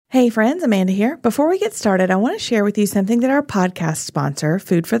Hey friends, Amanda here. Before we get started, I want to share with you something that our podcast sponsor,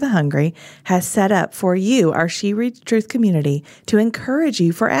 Food for the Hungry, has set up for you, our She Reads Truth community, to encourage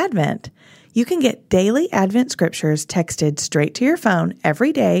you for Advent. You can get daily Advent scriptures texted straight to your phone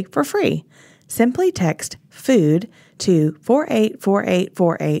every day for free. Simply text FOOD to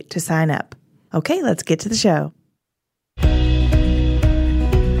 484848 to sign up. Okay, let's get to the show.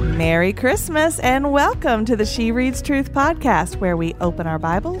 Merry Christmas and welcome to the She Reads Truth podcast, where we open our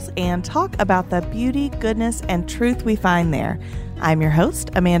Bibles and talk about the beauty, goodness, and truth we find there. I'm your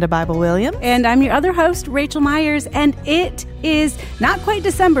host, Amanda Bible Williams. And I'm your other host, Rachel Myers. And it is not quite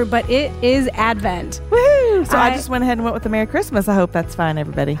December, but it is Advent. Woohoo! So I just went ahead and went with the Merry Christmas. I hope that's fine,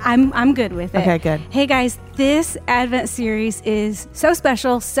 everybody. I'm good with it. Okay, good. Hey, guys, this Advent series is so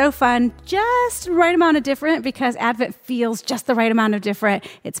special, so fun, just the right amount of different, because Advent feels just the right amount of different.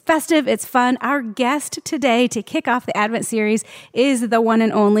 It's festive, it's fun. Our guest today to kick off the Advent series is the one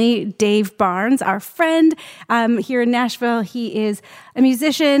and only Dave Barnes, our friend here in Nashville. He is a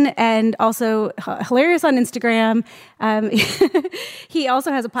musician and also hilarious on Instagram. He also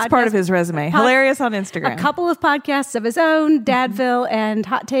has a podcast. It's part of his resume. Hilarious on Instagram. A couple of podcasts of his own, Dadville and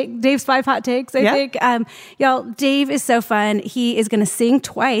Dave's 5 Hot Takes, I think. Y'all, Dave is so fun. He is going to sing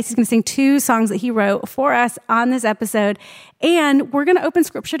twice. He's going to sing 2 songs that he wrote for us on this episode. And we're going to open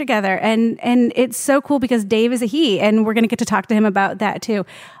scripture together. And it's so cool because Dave is a he, and we're going to get to talk to him about that too.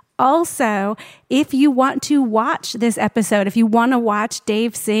 Also, if you want to watch this episode, if you want to watch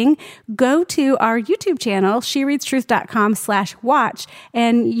Dave sing, go to our YouTube channel, shereadstruth.com/watch,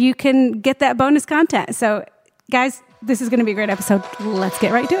 and you can get that bonus content. So, guys, this is going to be a great episode. Let's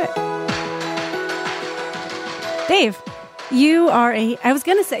get right to it. Dave, you are I was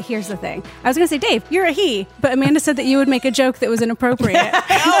going to say, here's the thing. I was going to say, Dave, you're a he, but Amanda said that you would make a joke that was inappropriate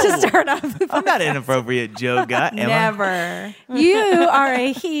to start off. I'm not an inappropriate joke guy. Never. You are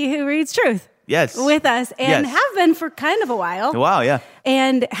a he who reads truth. Yes. With us, and Yes. have been for kind of a while. Wow, yeah.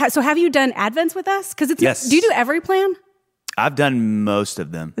 And so have you done Advents with us? Because it's Yes. Do you do every plan? I've done most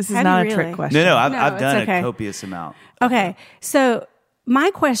of them. This is Have not you a trick really? question. No, No, I've it's done okay. a copious amount. Okay. So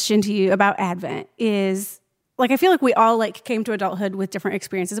my question to you about Advent is, I feel like we all came to adulthood with different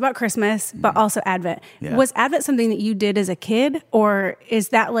experiences about Christmas, but also Advent. Yeah. Was Advent something that you did as a kid, or is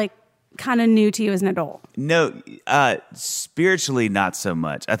that kind of new to you as an adult? No, spiritually, not so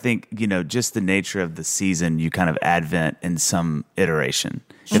much. I think, just the nature of the season, you kind of Advent in some iteration.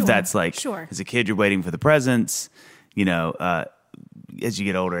 Sure. If that's Sure. as a kid, you're waiting for the presents, as you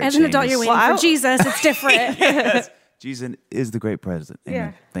get older, As it an adult, changes. you're waiting for Jesus. It's different. Yes. Jesus is the great president.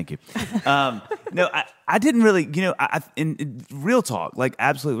 Amen. Yeah. Thank you. No, I didn't really, in real talk,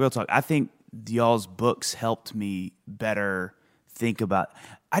 absolute real talk, I think y'all's books helped me better think about,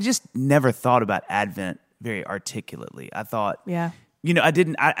 I just never thought about Advent very articulately. I thought, Yeah.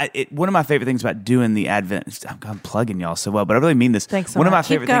 one of my favorite things about doing the Advent, I'm plugging y'all so well, but I really mean this. Thanks so One of my much.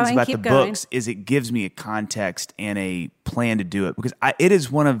 favorite Keep things going, about the keep going. books is it gives me a context and a plan to do it, because it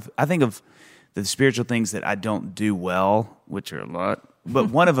is one of, I think of the spiritual things that I don't do well, which are a lot, but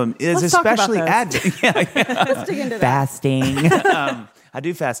one of them is Let's talk about especially those. Advent. Yeah. Let's dig into that. Fasting. I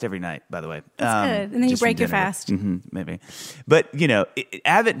do fast every night, by the way. That's good. And then you just from break your dinner. fast. Maybe. But,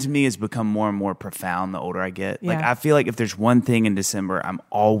 Advent to me has become more and more profound the older I get. Yeah. I feel like if there's one thing in December I'm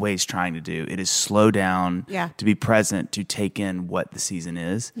always trying to do, it is slow down, Yeah. to be present, to take in what the season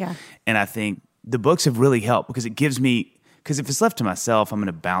is. Yeah. And I think the books have really helped, because it gives me, because if it's left to myself, I'm going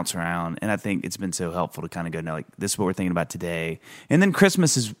to bounce around. And I think it's been so helpful to kind of go, no, this is what we're thinking about today. And then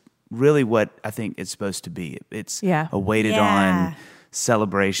Christmas is really what I think it's supposed to be. It's a waited on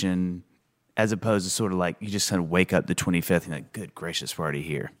celebration, as opposed to sort of you just kind of wake up the 25th and good gracious, we're already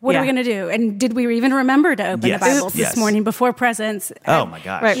here. What are we Yeah. going to do? And did we even remember to open Yes. the Bibles Yes. this morning before presents? Oh my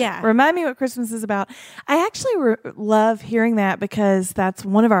gosh. Right. Yeah. Remind me what Christmas is about. I actually love hearing that, because that's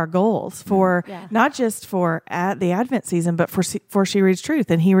one of our goals for not just for the Advent season, but for She Reads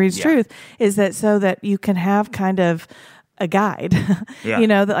Truth and He Reads Yeah. Truth, is that so that you can have kind of a guide,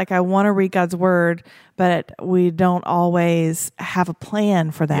 Yeah. that I want to read God's word, but we don't always have a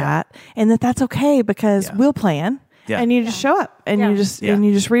plan for that, and that's okay, because Yeah. we'll plan. Yeah. And you just show up and you just Yeah. and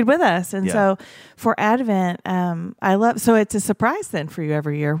you just read with us. And Yeah. so for Advent, I love, so it's a surprise then for you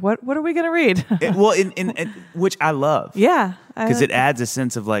every year. What are we going to read? Well, which I love. Yeah. Because it adds a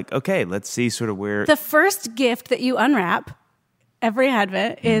sense of okay, let's see sort of where. The first gift that you unwrap every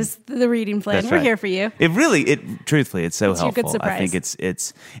Advent is the reading plan. That's We're right. here for you. Truthfully, it's so It's your good helpful. I think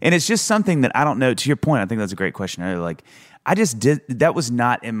surprise. and it's just something that I don't know. To your point, I think that's a great question earlier. I just did, that was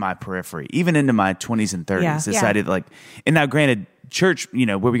not in my periphery, even into my 20s and 30s. Yeah. Decided and now granted, church,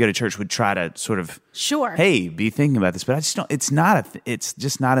 where we go to church would try to sort of, Sure. hey, be thinking about this, but I just don't, it's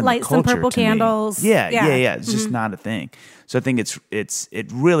just not in Light the culture. some purple to me. candles. Yeah. It's just not a thing. So I think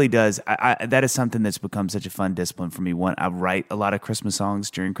it really does. That is something that's become such a fun discipline for me. One, I write a lot of Christmas songs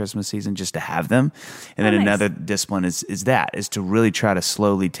during Christmas season just to have them. And then another discipline is to really try to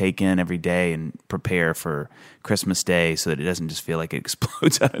slowly take in every day and prepare for Christmas Day so that it doesn't just feel like it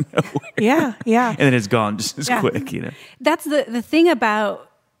explodes out of nowhere. Yeah. And then it's gone just as quick, That's the thing about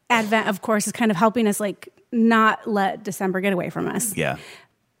Advent, of course, is kind of helping us like not let December get away from us. Yeah.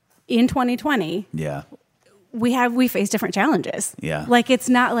 In 2020. Yeah. We face different challenges. Yeah. Like it's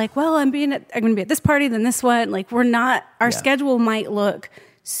not like, well, I'm going to be at this party, then this one. Like we're not, our schedule might look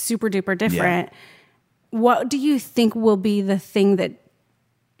super duper different. Yeah. What do you think will be the thing that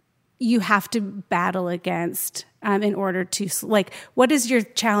you have to battle against in order to, like, what is your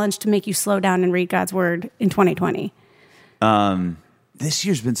challenge to make you slow down and read God's word in 2020? This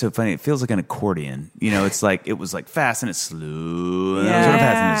year's been so funny. It feels like an accordion. It's like, it was like fast and it's slow. And sort of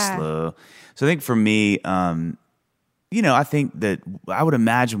fast and it's slow. So I think for me, I think that I would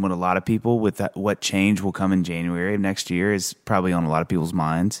imagine what a lot of people what change will come in January of next year is probably on a lot of people's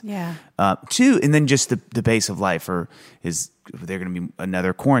minds. Yeah. Two, and then just the pace of life, or is there going to be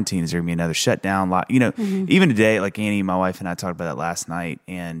another quarantine? Is there going to be another shutdown? Even today, like Annie, my wife, and I talked about that last night,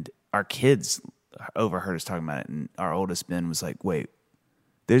 and our kids overheard us talking about it, and our oldest Ben was like, "Wait,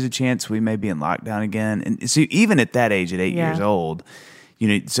 there's a chance we may be in lockdown again." And so even at that age, at 8 years old,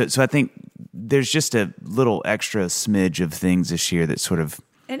 so I think there's just a little extra smidge of things this year that sort of...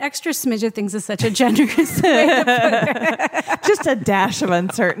 An extra smidge of things is such a generous way to put it. Just a dash of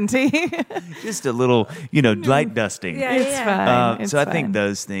uncertainty. Just a little, light dusting. Yeah, It's fine. So I think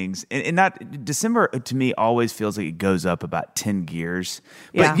those things, and not December to me always feels like it goes up about 10 gears.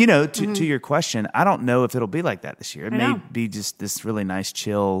 But to your question, I don't know if it'll be like that this year. It may be just this really nice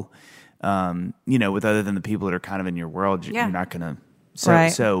chill. With other than the people that are kind of in your world, you're not going to.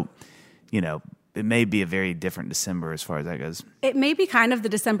 So it may be a very different December as far as that goes. It may be kind of the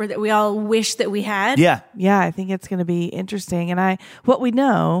December that we all wish that we had. Yeah. Yeah, I think it's going to be interesting. And what we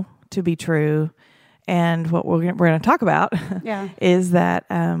know to be true and what we're going to talk about is that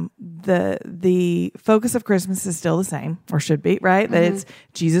the focus of Christmas is still the same, or should be, right? That it's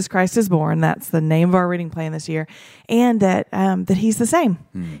Jesus Christ is born. That's the name of our reading plan this year. And that he's the same.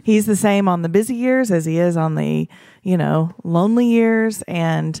 He's the same on the busy years as he is on the, lonely years.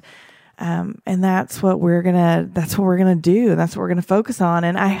 And that's what we're gonna do. That's what we're gonna focus on.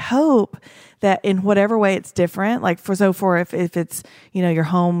 And I hope that in whatever way it's different, like if it's, you're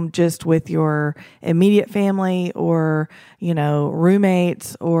home just with your immediate family or,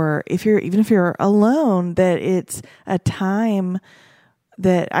 roommates, or if you're alone, that it's a time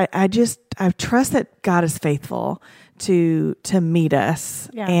that I trust that God is faithful to meet us,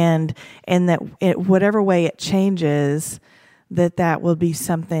 and that whatever way it changes, that will be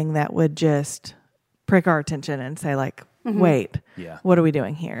something that would just prick our attention and say, like, wait, what are we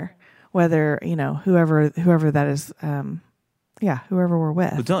doing here? Whether, whoever that is, whoever we're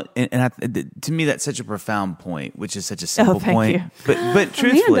with. To me, that's such a profound point, which is such a simple thank point. you. But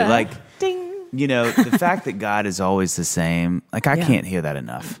truthfully, like, Ding. the fact that God is always the same, like, I can't hear that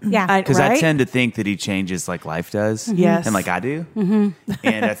enough. Yeah. Because Right? I tend to think that he changes like life does. Yes. And like I do.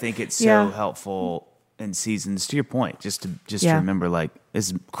 And I think it's so helpful in seasons, to your point, just to remember, like,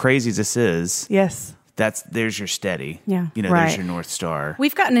 as crazy as this is, Yes. there's your steady. Yeah. Right. There's your North Star.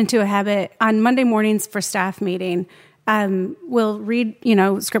 We've gotten into a habit on Monday mornings for staff meeting. We'll read,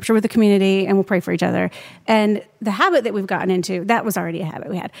 scripture with the community, and we'll pray for each other. And the habit that we've gotten into, that was already a habit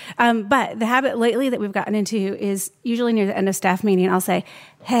we had. But the habit lately that we've gotten into is usually near the end of staff meeting, I'll say,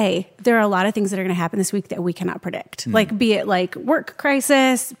 hey, there are a lot of things that are going to happen this week that we cannot predict. Like, be it like work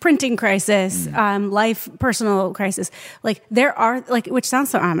crisis, printing crisis, life, personal crisis. Like, there are, like, which sounds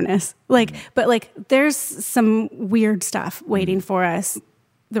so ominous, like, but like, there's some weird stuff waiting for us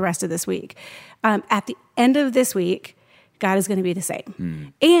the rest of this week. At the end of this week, God is going to be the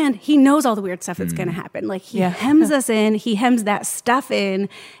same. And he knows all the weird stuff that's going to happen. Like, he hems us in, he hems that stuff in.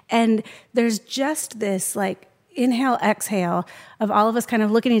 And there's just this, like, inhale, exhale of all of us kind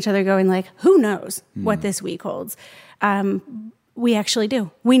of looking at each other going, like, who knows what this week holds? We actually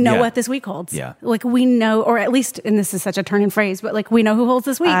do. We know what this week holds. Yeah. Like, we know, or at least, and this is such a turning phrase, but like, we know who holds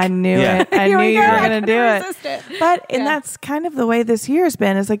this week. I knew it. I knew you were going to do it. But, and Yeah. that's kind of the way this year has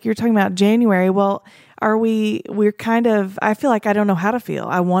been. Is like, you're talking about January. Well, we're kind of, I feel like I don't know how to feel.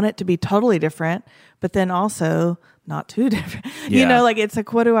 I want it to be totally different, but then also not too different. Yeah. Like, it's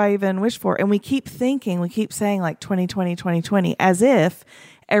like, what do I even wish for? And we keep saying like 2020, 2020, as if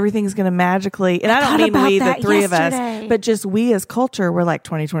everything's going to magically, and I don't mean we, the three of us, but just we as culture, we're like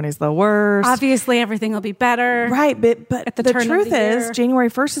 2020 is the worst. Obviously, everything will be better. Right. But the truth is January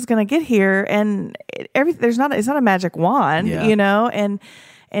 1st is going to get here, and it's not a magic wand, you know,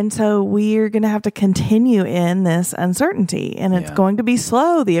 and so we're going to have to continue in this uncertainty, and it's going to be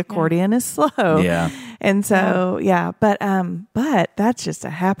slow. The accordion is slow. Yeah. And so, but that's just a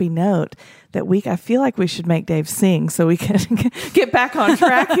happy note that I feel like we should make Dave sing so we can get back on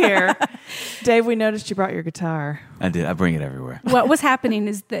track here. Dave, we noticed you brought your guitar. I did. I bring it everywhere. What was happening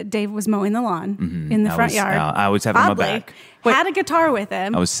is that Dave was mowing the lawn in the front yard. I always have it on my back. Had a guitar with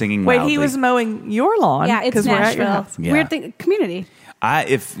him. I was singing loudly. Wait, he was mowing your lawn? Yeah, it's Nashville. We're at your house. Yeah. Weird thing, community.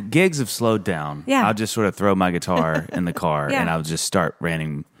 If gigs have slowed down, I'll just sort of throw my guitar in the car and I'll just start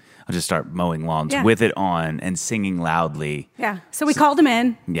mowing lawns with it on and singing loudly. Yeah. So we called him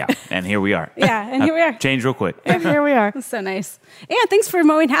in. Yeah. And here we are. And here we are. Change real quick. And here we are. That's so nice. And thanks for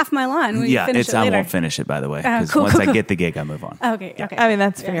mowing half my lawn. I won't finish it, by the way. Because once I get the gig, I move on. Okay. I mean,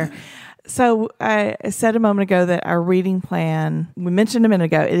 that's fair. So I said a moment ago that our reading plan, we mentioned a minute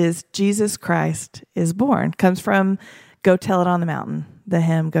ago, it is Jesus Christ is born. Comes from Go Tell It on the Mountain, the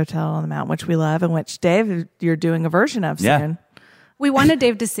hymn Go Tell It on the Mountain, which we love, and which, Dave, you're doing a version of soon. We wanted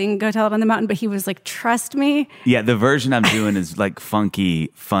Dave to sing Go Tell It on the Mountain, but he was like, trust me. Yeah, the version I'm doing is like funky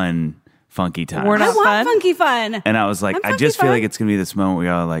times. I want funky fun. And I was like, I just feel like it's going to be this moment where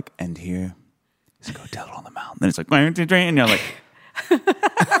y'all are like, and here is Go Tell It on the Mountain. Then it's like, and you're like,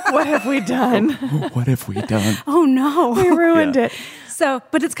 what have we done? What have we done? Oh no. We ruined it. So,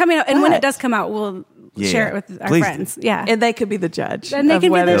 but it's coming out. And when it does come out, we'll share it with our friends. Yeah. And they could be the judge. And they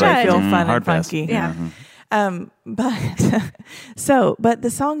could be the judge. Feel fun and funky. Yeah. But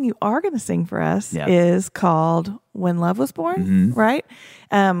the song you are going to sing for us is called When Love Was Born, right?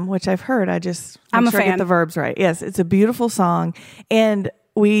 Which I've heard. I'm a fan. I get the verbs right. Yes, it's a beautiful song. And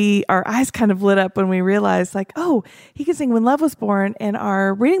our eyes kind of lit up when we realized, like, oh, he can sing When Love Was Born, and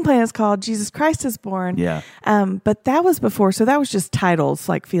our reading plan is called Jesus Christ is Born. Yeah. But that was before, so that was just titles,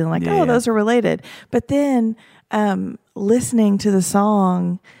 like feeling like, those are related. But then listening to the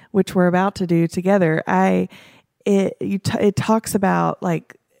song, which we're about to do together, it talks about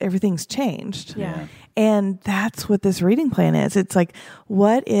like everything's changed. Yeah. And that's what this reading plan is. It's like,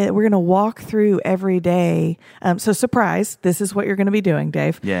 we're going to walk through every day. So surprise, this is what you're going to be doing,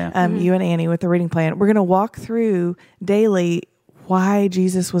 Dave. Yeah. You and Annie with the reading plan. We're going to walk through daily why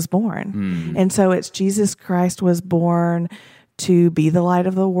Jesus was born. And so it's Jesus Christ was born to be the light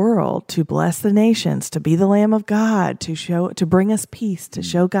of the world, to bless the nations, to be the Lamb of God, to bring us peace, to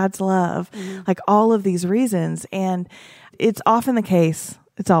show God's love, like all of these reasons. And it's often the case,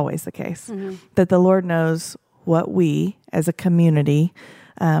 it's always the case, that the Lord knows what we as a community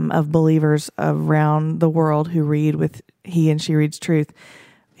of believers around the world who read with He and She Reads Truth,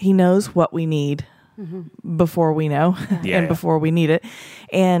 He knows what we need before we know and before we need it.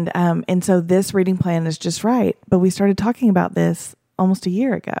 And so this reading plan is just right. But we started talking about this almost a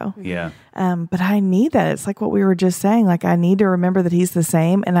year ago. Yeah. But I need that. It's like what we were just saying. Like, I need to remember that He's the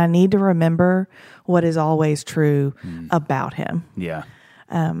same, and I need to remember what is always true about Him. Yeah.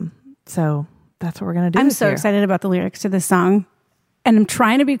 So that's what we're going to do. I'm so excited about the lyrics to this song, and I'm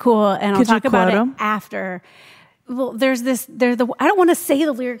trying to be cool, and I'll talk about it after. Well, I don't want to say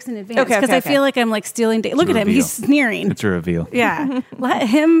the lyrics in advance because I feel like I'm like stealing. Look at him. He's sneering. It's a reveal. Yeah. Let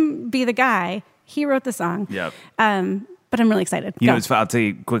him be the guy. He wrote the song. Yep. But I'm really excited. You know, I'll tell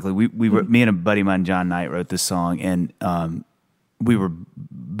you quickly. We were, me and a buddy of mine, John Knight, wrote this song, and we were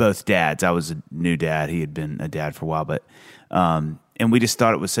both dads. I was a new dad. He had been a dad for a while, but and we just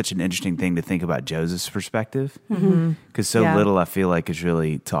thought it was such an interesting thing to think about Joseph's perspective, because little I feel like is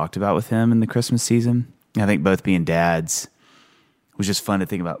really talked about with him in the Christmas season. I think both being dads was just fun to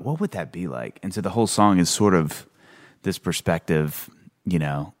think about. What would that be like? And so the whole song is sort of this perspective, you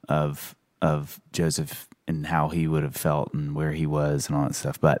know, of Joseph and how he would have felt and where he was and all that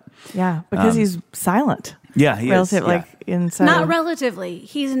stuff. But because he's silent. Yeah, he is. Not relatively.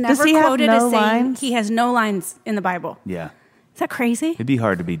 He's never quoted as saying he has no lines in the Bible. Yeah. Is that crazy? It'd be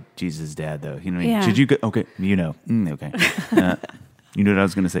hard to be Jesus' dad, though. You know what I mean? Should you go? Okay, you know. Okay. You know what I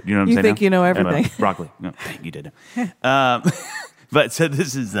was going to say? You know what I'm saying? You think you know everything. Broccoli. No, you didn't. But so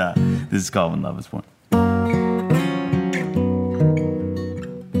this is called When Love Was Born.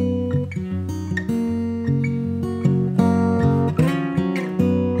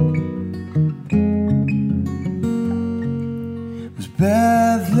 Was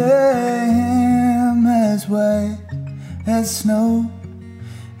Bethlehem as white as snow?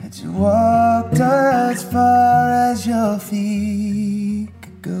 Had you walked as far as your feet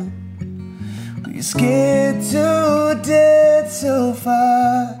could go? Were you scared to death so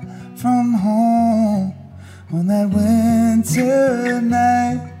far On that winter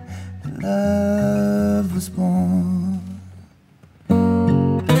night, love was born.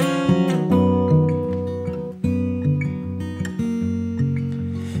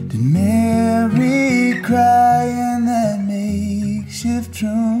 Did Mary cry in that makeshift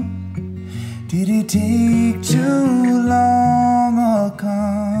room? Did it take too long or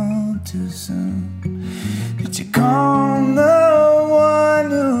come too soon? Did you calm the one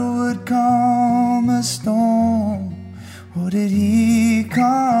who would calm a storm? Or did he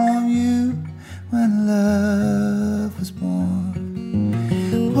calm you when love was born?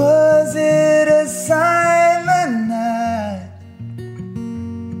 Was it a silent night?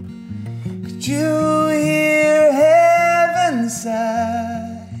 Could you hear heaven sigh?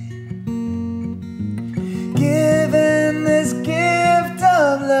 Given this gift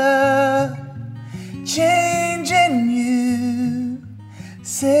of love, changing you,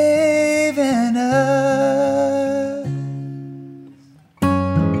 saving us.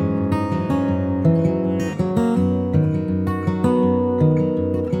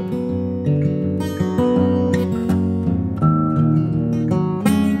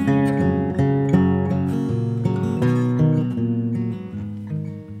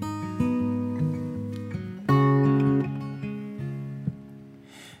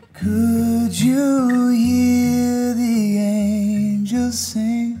 Could you hear the angels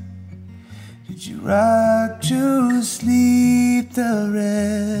sing? Did you rock to sleep the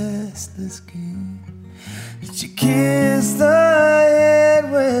restless king? Did you kiss the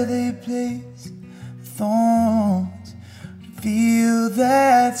head where they placed thorns? Feel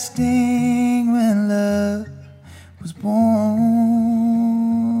that sting when love was born?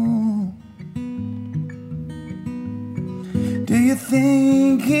 Do you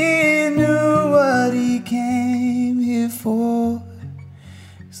think he knew what he came here for?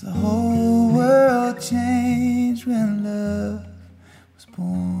 'Cause the whole world changed when love was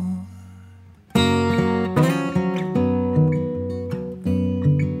born.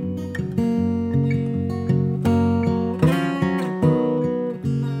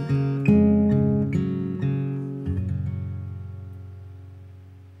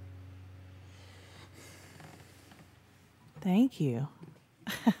 Thank you.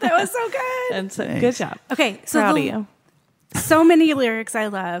 That was so good. And so, good job. Okay, so Proud of you. so many lyrics I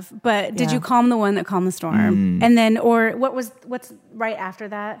love, but did Yeah. you calm the one that calmed the storm? And then, or what's right after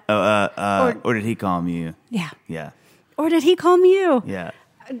that? Or did he calm you? Yeah. Yeah. Or did he calm you? Yeah.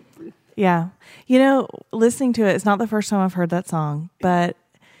 Yeah. You know, listening to it, it's not the first time I've heard that song, but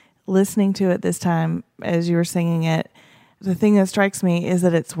listening to it this time as you were singing it, the thing that strikes me is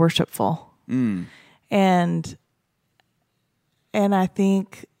that it's worshipful. And I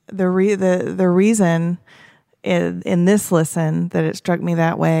think the reason in this listen that it struck me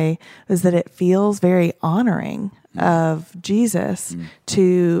that way is that it feels very honoring of Jesus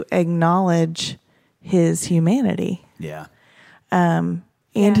to acknowledge his humanity. Yeah. And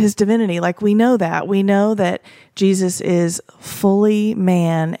his divinity. Like, we know that Jesus is fully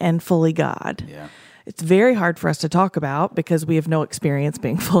man and fully God. Yeah. It's very hard for us to talk about because we have no experience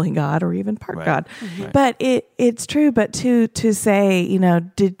being fully God or even part God. Right. But it's true. But to say, you know,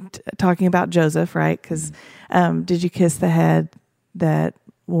 talking about Joseph, right? Because did you kiss the head that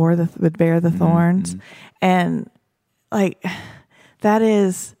would bear the thorns? And like, that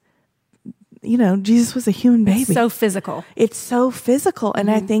is, you know, Jesus was a human baby. So physical. It's so physical. And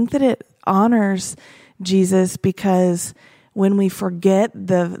I think that it honors Jesus because when we forget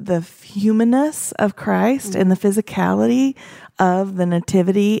the humanness of Christ and the physicality of the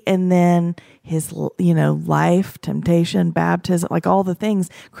nativity, and then his, you know, life, temptation, baptism, like all the things,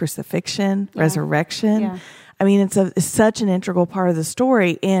 crucifixion, resurrection. Yeah. I mean, it's such an integral part of the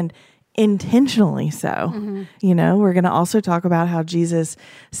story, and intentionally so. You know, we're going to also talk about how Jesus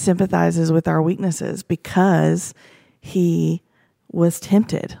sympathizes with our weaknesses because he was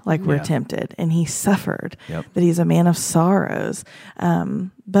tempted like we're tempted, and he suffered. That he's a man of sorrows,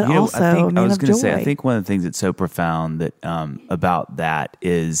 but You know, also I a man was of going joy. to say, I think one of the things that's so profound that about that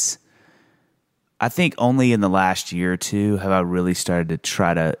is, I think only in the last year or two have I really started to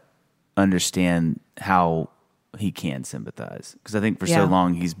try to understand how he can sympathize. Because I think for so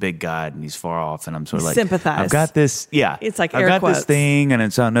long he's big God and he's far off, and I'm sort of like, Sympathize. I've got this, It's like I've air got quotes. this thing, and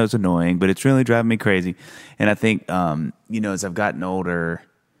I know it's annoying, but it's really driving me crazy. And I think, you know, as I've gotten older,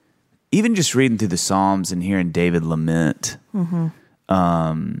 even just reading through the Psalms and hearing David lament,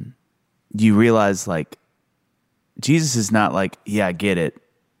 you realize, like, Jesus is not like, yeah, I get it.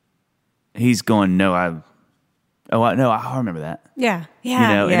 He's going, no, I remember that. Yeah. You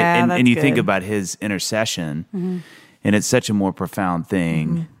know, Yeah, and that's you think good. about his intercession, and it's such a more profound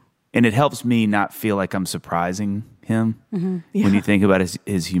thing And it helps me not feel like I'm surprising him when you think about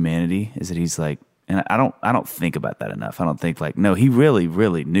his humanity, is that he's like, and I don't think about that enough. I don't think like, no, he really,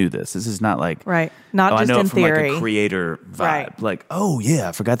 really knew this. This is not like, right. Not just I know in it from theory. like a creator vibe. Right. Like, oh yeah,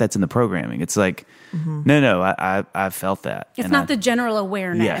 I forgot that's in the programming. It's like, no, I felt that. It's And not the general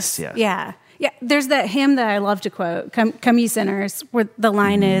awareness. Yes. Yeah. There's that hymn that I love to quote, Come ye sinners, where the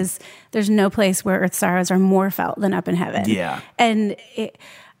line is, there's no place where earth's sorrows are more felt than up in heaven. Yeah. And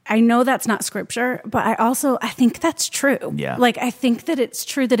I know that's not scripture, but I think that's true. Yeah. Like, I think that it's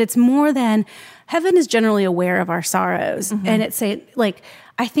true that it's more than, heaven is generally aware of our sorrows. And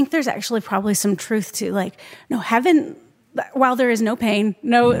I think there's actually probably some truth to like, no, heaven, while there is no pain,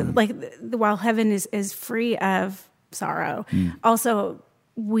 while heaven is free of sorrow, also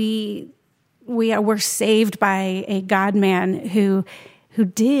we're saved by a God man who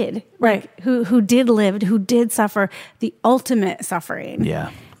did, right, who did live, who did suffer the ultimate suffering. Yeah.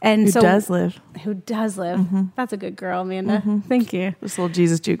 And Who does live. Who does live. That's a good girl, Amanda. Thank you. This little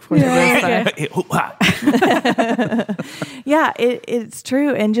Jesus juke for you. Yeah, it's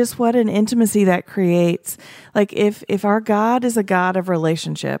true. And just what an intimacy that creates. Like if our God is a God of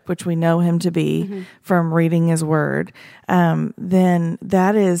relationship, which we know him to be from reading his word, then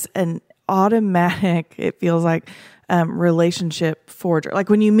that is an automatic, it feels like, relationship forger.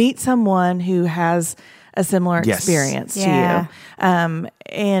 Like when you meet someone who has a similar experience to you.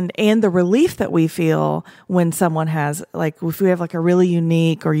 And the relief that we feel when someone has, like, if we have like a really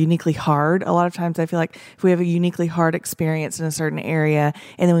unique or uniquely hard, a lot of times I feel like if we have a uniquely hard experience in a certain area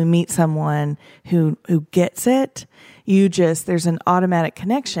and then we meet someone who gets it, there's an automatic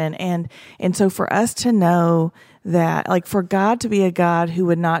connection. And so for us to know that, like, for God to be a God who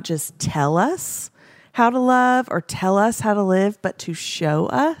would not just tell us how to love or tell us how to live, but to show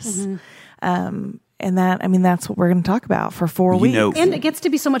us, and that's what we're going to talk about for 4 weeks. And it gets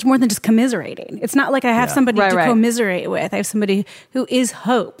to be so much more than just commiserating. It's not like I have somebody to commiserate with. I have somebody who is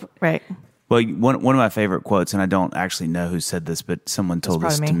hope. Right. Well, one of my favorite quotes, and I don't actually know who said this, but someone told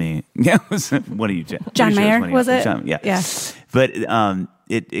this to me. Yeah, it was one of you, John Mayer, was it? Yeah. But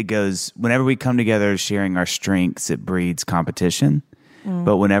it goes, whenever we come together sharing our strengths, it breeds competition.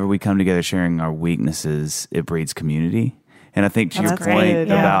 But whenever we come together sharing our weaknesses, it breeds community. And I think to your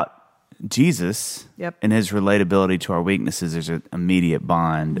point about Jesus and his relatability to our weaknesses, there's an immediate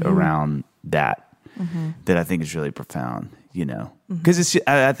bond around that that I think is really profound, because it's,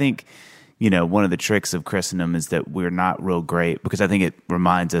 I think, one of the tricks of Christendom is that we're not real great, because I think it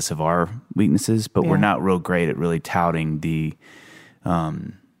reminds us of our weaknesses, but we're not real great at really touting the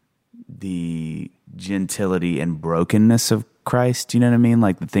gentility and brokenness of Christ. You know what I mean?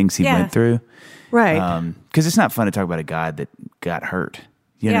 Like the things he went through. Right. Because it's not fun to talk about a guy that got hurt.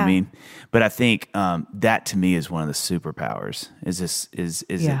 You know what I mean? But I think that to me is one of the superpowers. Is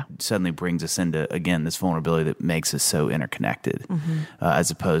it suddenly brings us into, again, this vulnerability that makes us so interconnected, as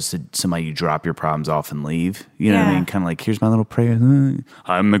opposed to somebody you drop your problems off and leave. You know what I mean? Kind of like, here's my little prayer.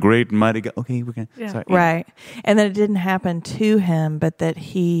 I'm the great and mighty God. Okay, we're gonna. Sorry. Right, and that it didn't happen to him, but that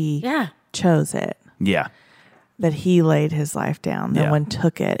he chose it. Yeah. That he laid his life down. No one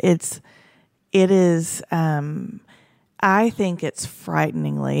took it. It is. I think it's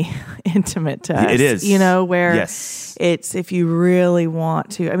frighteningly intimate to us. It is. Where it's, if you really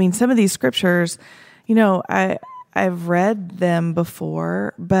want to, I mean, some of these scriptures, I've read them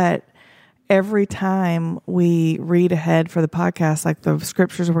before, but every time we read ahead for the podcast, like the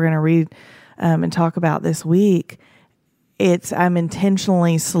scriptures we're going to read and talk about this week, I'm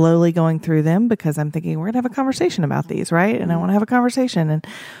intentionally slowly going through them because I'm thinking we're going to have a conversation about these, right? And I want to have a conversation.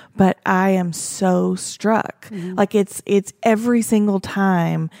 But I am so struck. Like it's every single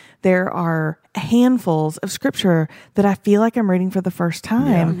time there are handfuls of scripture that I feel like I'm reading for the first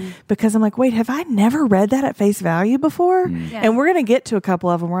time because I'm like, wait, have I never read that at face value before? And we're going to get to a couple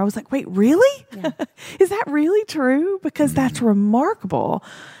of them where I was like, wait, really? Is that really true? Because that's remarkable.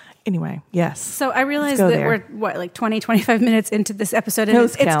 Anyway, yes. So I realized that we're 20, 25 minutes into this episode, and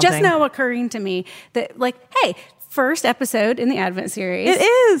it's just now occurring to me that, like, hey, first episode in the Advent series. It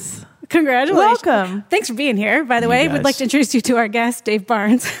is. Congratulations. Welcome. Thanks for being here. By the way, we'd like to introduce you to our guest, Dave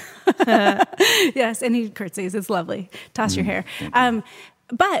Barnes. Yes, and he curtsies. It's lovely. Toss your hair.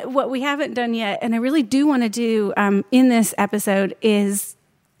 But what we haven't done yet, and I really do want to do in this episode, is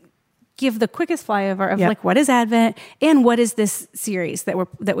give the quickest flyover of like, what is Advent and what is this series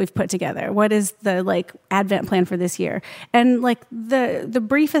that we've put together? What is the Advent plan for this year? And the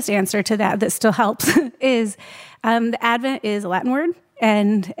briefest answer to that still helps is the Advent is a Latin word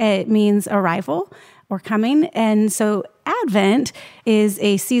and it means arrival, or coming. And so Advent is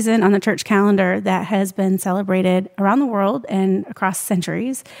a season on the church calendar that has been celebrated around the world and across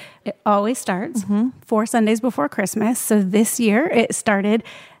centuries. It always starts 4 Sundays before Christmas. So this year it started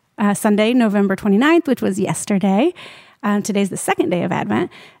Sunday, November 29th, which was yesterday. Today's the second day of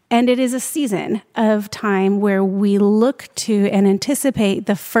Advent. And it is a season of time where we look to and anticipate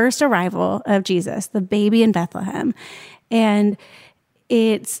the first arrival of Jesus, the baby in Bethlehem. And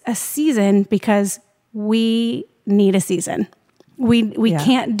it's a season because we need a season. We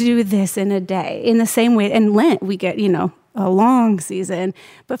can't do this in a day. In the same way, in Lent, we get, a long season.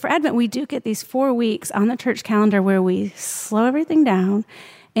 But for Advent, we do get these 4 weeks on the church calendar where we slow everything down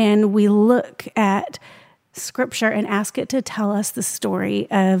and we look at Scripture and ask it to tell us the story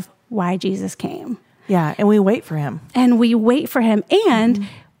of why Jesus came. Yeah, and we wait for him. And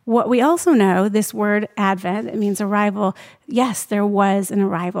what we also know, this word Advent, it means arrival. Yes, there was an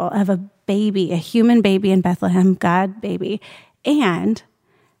arrival of a baby, a human baby in Bethlehem, God baby. And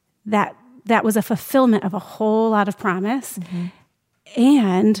that was a fulfillment of a whole lot of promise.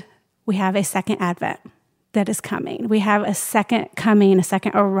 And we have a second Advent that is coming. We have a second coming, a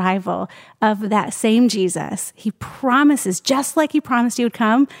second arrival of that same Jesus. He promises, just like he promised he would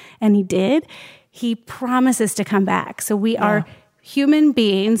come, and he did, he promises to come back. So we are human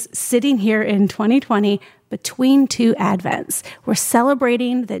beings sitting here in 2020 between 2 Advents. We're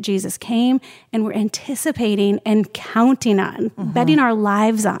celebrating that Jesus came, and we're anticipating and counting on, betting our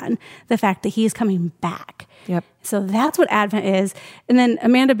lives on the fact that he's coming back. Yep. So that's what Advent is. And then,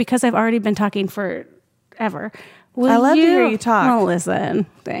 Amanda, because I've already been talking forever, I love to hear you talk. Oh, listen,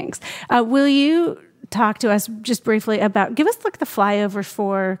 thanks. Will you talk to us just briefly about, give us the flyover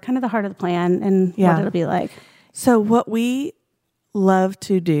for kind of the heart of the plan and what it'll be like? So what we love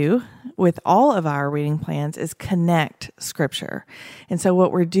to do with all of our reading plans is connect Scripture. And so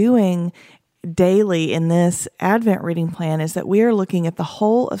what we're doing daily in this Advent reading plan is that we are looking at the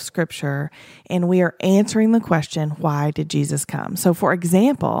whole of Scripture and we are answering the question, why did Jesus come? So for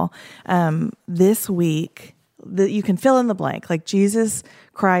example, this week, you can fill in the blank, like Jesus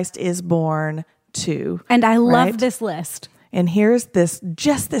Christ is born to. And I love this list. And here's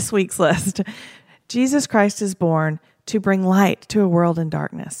just this week's list. Jesus Christ is born to bring light to a world in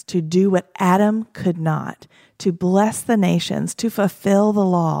darkness, to do what Adam could not, to bless the nations, to fulfill the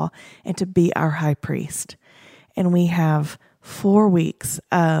law, and to be our high priest. And we have 4 weeks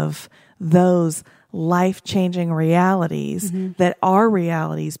of those life-changing realities that are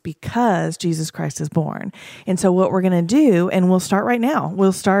realities because Jesus Christ is born. And so what we're going to do, and we'll start right now,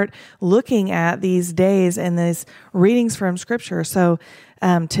 we'll start looking at these days and these readings from Scripture. So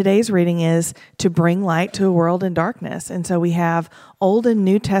today's reading is to bring light to a world in darkness. And so we have Old and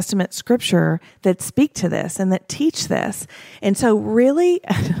New Testament Scripture that speak to this and that teach this. And so really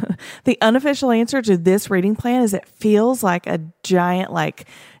the unofficial answer to this reading plan is it feels like a giant,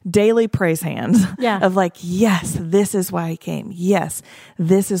 daily praise hands of yes, this is why he came. Yes,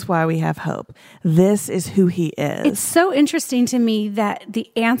 this is why we have hope. This is who he is. It's so interesting to me that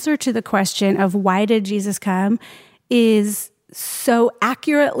the answer to the question of why did Jesus come is so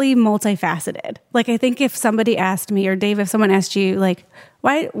accurately multifaceted. I think if somebody asked me, or Dave, if someone asked you,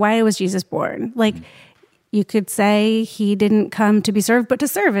 why was Jesus born? You could say he didn't come to be served, but to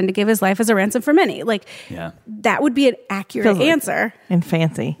serve and to give his life as a ransom for many. That would be an accurate answer. And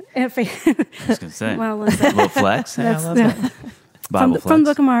fancy. I was going to say. Well, listen. A little flex. I love that. Bible flex. From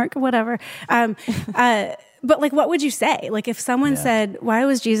Book of Mark, whatever. But what would you say? If someone said, why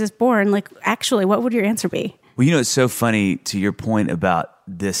was Jesus born? Actually, what would your answer be? Well, it's so funny to your point about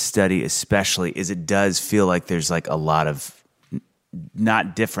this study, especially, is it does feel like there's a lot of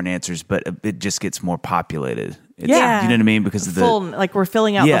not different answers, but it just gets more populated. You know what I mean? Because of we're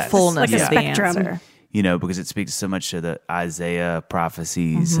filling out the fullness of the spectrum. answer. Because it speaks so much to the Isaiah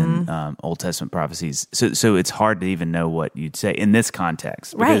prophecies and Old Testament prophecies. So it's hard to even know what you'd say in this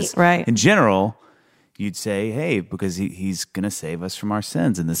context. Because right. In general, you'd say, hey, because he's going to save us from our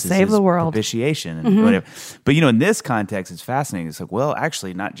sins, and this is his the world propitiation and whatever. But in this context, it's fascinating. It's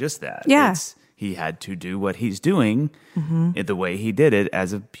actually, not just that. Yeah. He had to do what he's doing in the way he did it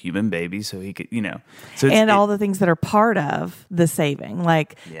as a human baby, so he could, So all the things that are part of the saving,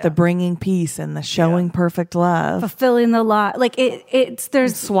 the bringing peace and the showing perfect love, fulfilling the law.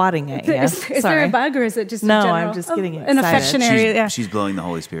 There's swatting it. Is there a bug, or is it just no? A general, I'm just getting excited. An affection area. She's blowing the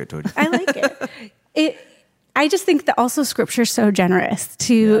Holy Spirit towards you. I like it. I just think that also Scripture is so generous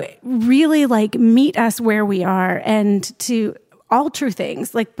to really meet us where we are and to alter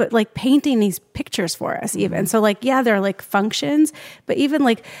things, but painting these pictures for us even. So there are functions, but even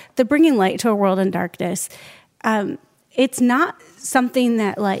the bringing light to a world in darkness, it's not something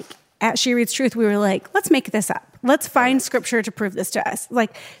that at She Reads Truth, we were like, let's make this up. Let's find scripture to prove this to us.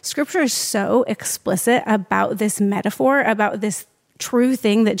 Like, scripture is so explicit about this metaphor, about this true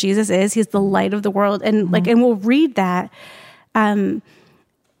thing that Jesus is. He's the light of the world. And and we'll read that.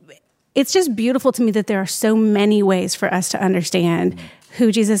 It's just beautiful to me that there are so many ways for us to understand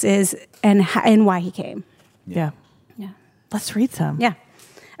who Jesus is and why he came. Yeah. Let's read some. Yeah.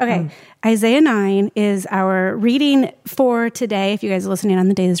 Okay. Isaiah 9 is our reading for today, if you guys are listening on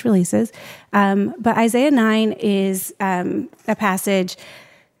the day this releases. But Isaiah 9 is a passage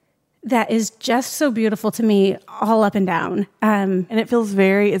that is just so beautiful to me all up and down. And it feels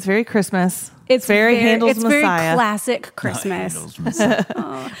it's very Christmas. It's very Handel's Messiah. It's very classic Christmas.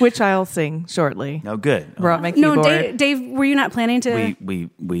 Which I'll sing shortly. No, good. Make you bored. Dave, were you not planning to?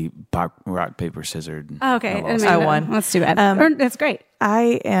 We rock, paper, scissors. Oh, okay. I won. That's too bad. That's great.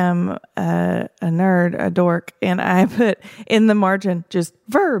 I am a nerd, a dork, and I put in the margin just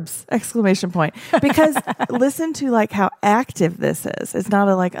verbs, ! Because listen to like how active this is. It's not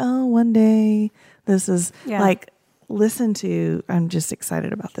one day. This is listen to, I'm just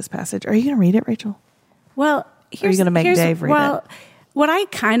excited about this passage. Are you going to read it, Rachel? Well, or are you going to make Dave read it? What I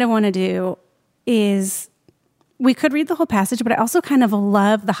kind of want to do is, we could read the whole passage, but I also kind of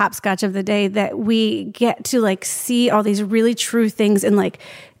love the hopscotch of the day that we get to see all these really true things and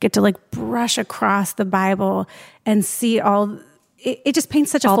get to brush across the Bible and see all. It just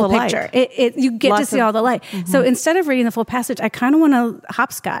paints such a full picture. You get to see all the light. Mm-hmm. So instead of reading the full passage, I kind of want to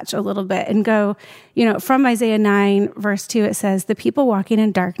hopscotch a little bit and go, from Isaiah 9 verse 2, it says, "The people walking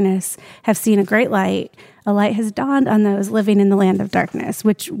in darkness have seen a great light. A light has dawned on those living in the land of darkness,"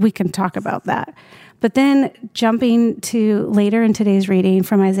 which we can talk about that. But then jumping to later in today's reading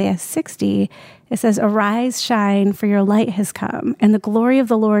from Isaiah 60, it says, "Arise, shine, for your light has come, and the glory of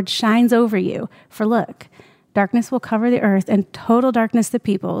the Lord shines over you. For look, darkness will cover the earth and total darkness the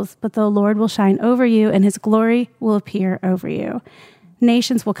peoples, but the Lord will shine over you and his glory will appear over you.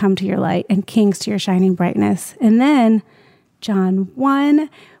 Nations will come to your light and kings to your shining brightness." And then John 1,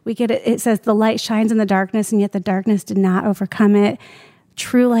 we get it. It says, "The light shines in the darkness and yet the darkness did not overcome it."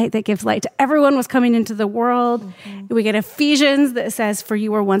 True light that gives light to everyone was coming into the world. Mm-hmm. We get Ephesians that says, "For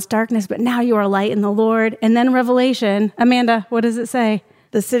you were once darkness, but now you are light in the Lord." And then Revelation. Amanda, what does it say?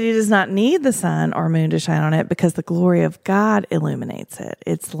 "The city does not need the sun or moon to shine on it because the glory of God illuminates it.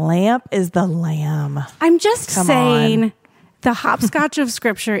 Its lamp is the Lamb." I'm just saying, the hopscotch of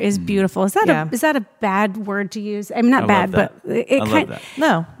Scripture is beautiful. Is that a bad word to use? I mean, not bad, but it kind of.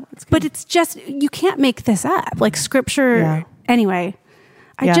 No, it's good. But it's just, you can't make this up. Scripture. Yeah. Anyway,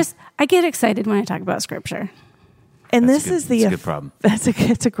 I get excited when I talk about Scripture. And that's this is a good problem.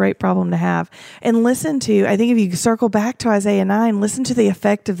 It's a great problem to have. And listen to, I think if you circle back to Isaiah 9, listen to the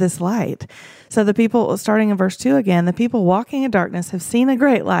effect of this light. So the people, starting in verse 2 again, "The people walking in darkness have seen a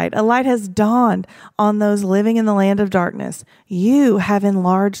great light. A light has dawned on those living in the land of darkness. You have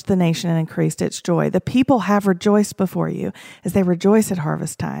enlarged the nation and increased its joy. The people have rejoiced before you as they rejoice at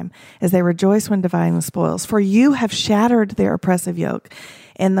harvest time, as they rejoice when dividing the spoils. For you have shattered their oppressive yoke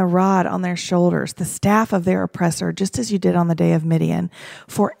and the rod on their shoulders, the staff of their oppressor, just as you did on the day of Midian.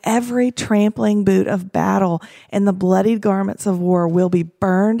 For every trampling boot of battle and the bloodied garments of war will be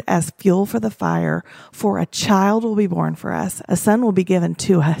burned as fuel for the fire. For a child will be born for us, a son will be given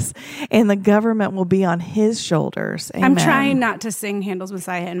to us, and the government will be on his shoulders." Amen. I'm trying not to sing Handel's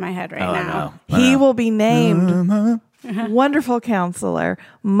Messiah in my head right now. He will be named Wonderful Counselor,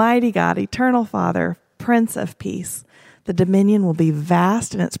 Mighty God, Eternal Father, Prince of Peace. The dominion will be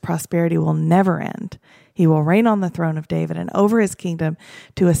vast and its prosperity will never end. He will reign on the throne of David and over his kingdom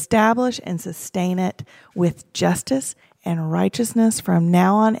to establish and sustain it with justice and righteousness from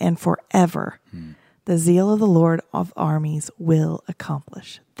now on and forever. The zeal of the Lord of armies will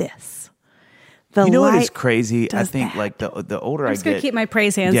accomplish this. You know what is crazy? I think the older I get, I'm just going to keep my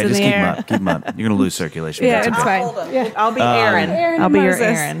praise hands in just the air. Keep them up. You're going to lose circulation. Yeah, it's fine. Yeah. I'll be Aaron. I'll be your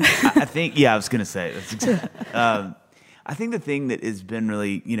Aaron. I think, I was going to say, that's exactly. I think the thing that has been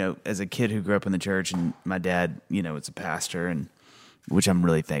really, as a kid who grew up in the church, and my dad, is a pastor, and which I'm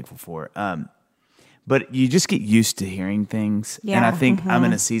really thankful for. But you just get used to hearing things. Yeah. And I think I'm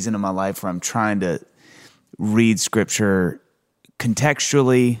in a season of my life where I'm trying to read Scripture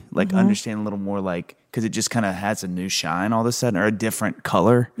contextually, understand a little more, because it just kind of has a new shine all of a sudden, or a different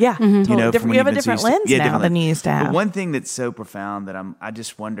color. Yeah. Mm-hmm. You have a different lens now than you used to have. But one thing that's so profound that I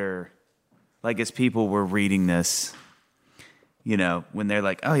just wonder, as people were reading this, when they're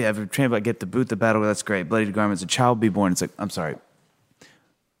like, "Oh yeah, if you're trained, I get the boot, the battle, that's great. Bloody garments, a child will be born." It's like, I'm sorry,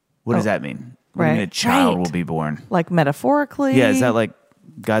 what does that mean? What do you mean a child will be born? Metaphorically? Yeah, is that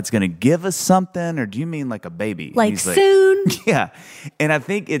God's going to give us something, or do you mean like a baby? Like soon? Yeah. And I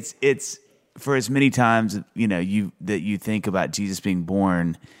think it's for as many times, that you think about Jesus being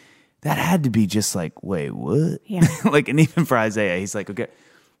born, that had to be just like, wait, what? Yeah. Like, and even for Isaiah, he's like, okay,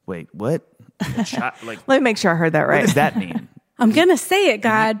 wait, what? Like, Let me make sure I heard that right. what does that mean? I'm going to say it,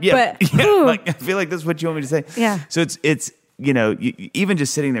 God, but like, I feel like that's what you want me to say. Yeah. So it's even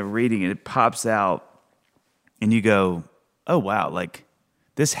just sitting there reading it, it pops out and you go, oh, wow, like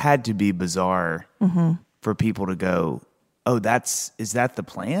this had to be bizarre for people to go, oh, is that the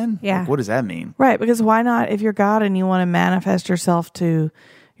plan? Yeah. Like, what does that mean? Right, because why not, if you're God and you want to manifest yourself to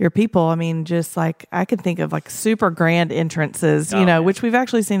your people? I mean, just like I could think of like super grand entrances, which we've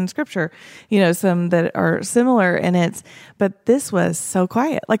actually seen in scripture, some that are similar, and but this was so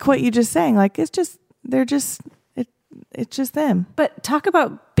quiet. Like what you just saying, like it's just them. But talk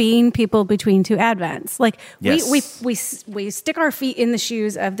about being people between two Advents. Like yes. we stick our feet in the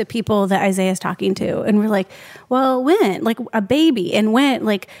shoes of the people that Isaiah is talking to, and we're like, well, when? Like a baby, and when?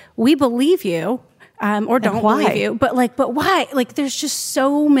 Like we believe you. Or don't believe you, but why? Like, there's just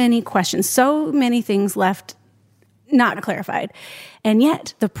so many questions, so many things left not clarified. And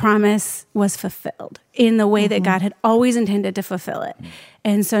yet the promise was fulfilled in the way that God had always intended to fulfill it.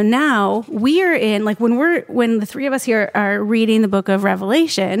 And so now we are in, like when the three of us here are reading the book of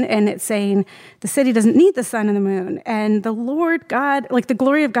Revelation, and it's saying the city doesn't need the sun and the moon, and the Lord God, like the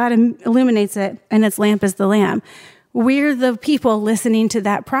glory of God illuminates it, and its lamp is the Lamb. We're the people listening to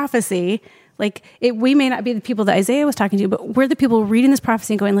that prophecy. Like we may not be the people that Isaiah was talking to, but we're the people reading this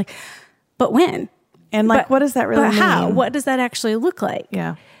prophecy and going like, but when? And like, what does that really mean? How? What does that actually look like?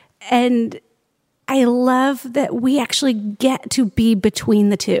 Yeah. And I love that we actually get to be between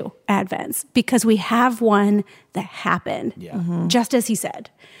the two Advents, because we have one that happened just as he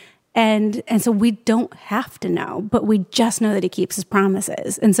said. And so we don't have to know, but we just know that he keeps his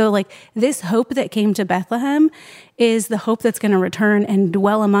promises. And so like this hope that came to Bethlehem is the hope that's going to return and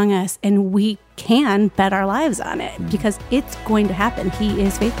dwell among us. And we can bet our lives on it because it's going to happen. He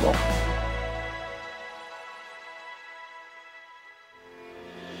is faithful.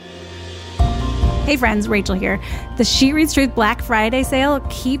 Hey friends, Rachel here. The She Reads Truth Black Friday sale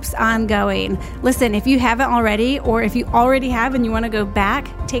keeps on going. Listen, if you haven't already, or if you already have and you want to go back,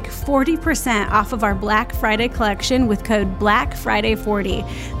 take 40% off of our Black Friday collection with code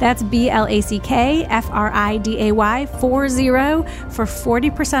BLACKFRIDAY40. That's BLACKFRIDAY 40 for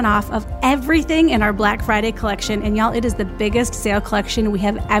 40% off of everything in our Black Friday collection. And y'all, it is the biggest sale collection we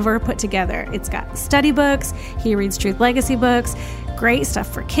have ever put together. It's got study books, He Reads Truth legacy books, great stuff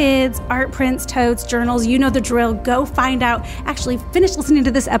for kids, art prints, totes, journals. You know the drill. Go find out. Actually, finish listening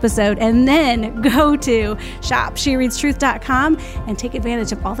to this episode and then go to shopshereadstruth.com and take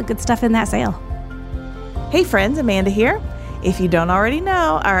advantage of all the good stuff in that sale. Hey friends, Amanda here. If you don't already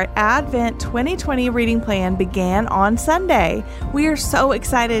know, our Advent 2020 reading plan began on Sunday. We are so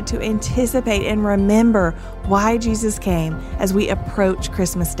excited to anticipate and remember why Jesus came as we approach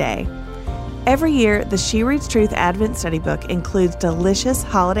Christmas Day. Every year, the She Reads Truth Advent Study Book includes delicious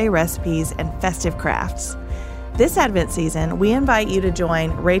holiday recipes and festive crafts. This Advent season, we invite you to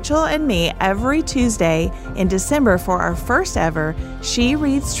join Rachel and me every Tuesday in December for our first ever She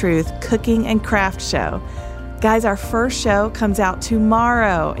Reads Truth Cooking and Craft Show. Guys, our first show comes out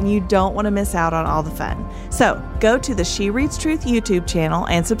tomorrow, and you don't want to miss out on all the fun. So go to the She Reads Truth YouTube channel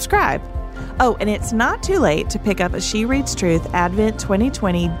and subscribe. Oh, and it's not too late to pick up a She Reads Truth Advent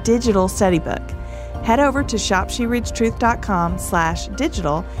 2020 digital study book. Head over to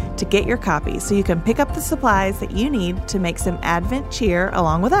shopshereadstruth.com/digital to get your copy so you can pick up the supplies that you need to make some Advent cheer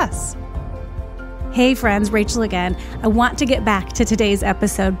along with us. Hey friends, Rachel again. I want to get back to today's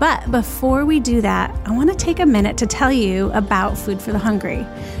episode, but before we do that, I want to take a minute to tell you about Food for the Hungry.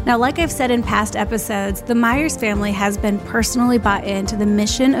 Now, like I've said in past episodes, the Myers family has been personally bought into the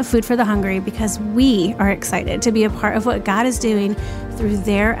mission of Food for the Hungry because we are excited to be a part of what God is doing through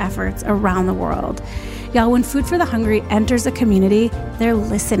their efforts around the world. Y'all, when Food for the Hungry enters a community, they're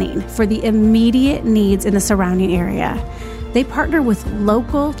listening for the immediate needs in the surrounding area. They partner with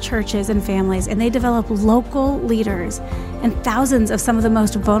local churches and families, and they develop local leaders. And thousands of some of the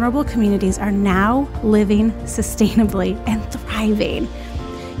most vulnerable communities are now living sustainably and thriving.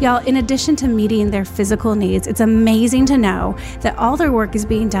 Y'all, in addition to meeting their physical needs, it's amazing to know that all their work is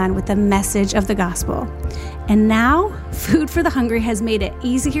being done with the message of the gospel. And now, Food for the Hungry has made it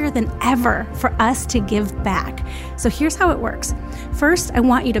easier than ever for us to give back. So here's how it works. First, I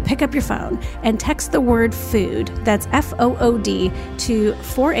want you to pick up your phone and text the word food, that's FOOD, to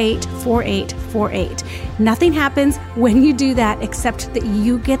 484848. Nothing happens when you do that except that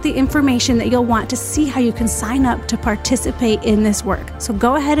you get the information that you'll want to see how you can sign up to participate in this work. So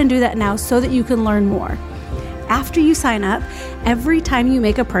go ahead and do that now so that you can learn more. After you sign up, every time you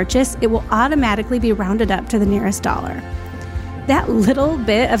make a purchase, it will automatically be rounded up to the nearest dollar. That little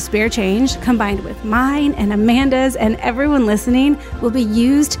bit of spare change, combined with mine and Amanda's and everyone listening, will be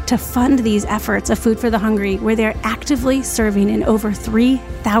used to fund these efforts of Food for the Hungry, where they're actively serving in over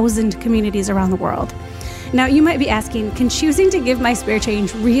 3,000 communities around the world. Now, you might be asking, can choosing to give my spare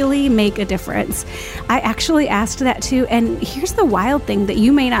change really make a difference? I actually asked that too, and here's the wild thing that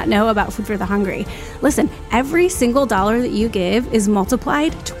you may not know about Food for the Hungry. Listen, every single dollar that you give is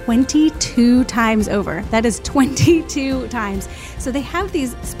multiplied 22 times over. That is 22 times. So they have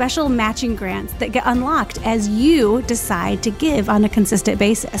these special matching grants that get unlocked as you decide to give on a consistent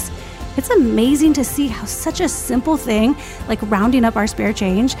basis. It's amazing to see how such a simple thing like rounding up our spare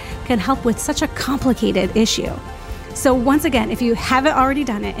change can help with such a complicated issue. So once again, if you haven't already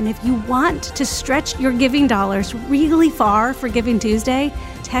done it, and if you want to stretch your giving dollars really far for Giving Tuesday,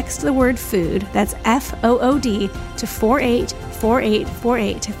 text the word food, that's FOOD, to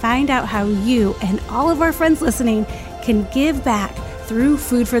 484848 to find out how you and all of our friends listening can give back through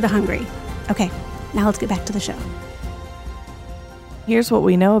Food for the Hungry. Okay, now let's get back to the show. Here's what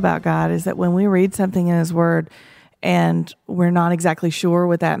we know about God is that when we read something in His Word and we're not exactly sure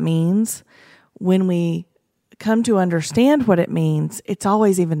what that means, when we come to understand what it means, it's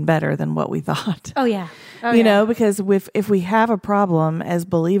always even better than what we thought. Oh, yeah. You know, because if we have a problem as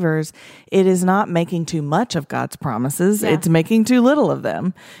believers, it is not making too much of God's promises. Yeah. It's making too little of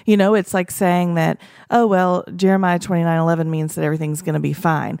them. You know, it's like saying that, oh, well, Jeremiah 29:11 means that everything's going to be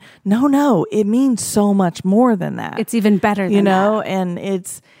fine. No, it means so much more than that. It's even better than you know, that. And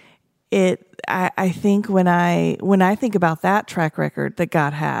I think when I think about that track record that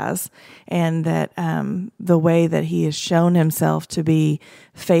God has, and that the way that He has shown Himself to be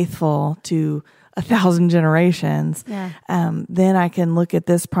faithful to 1,000 generations, then I can look at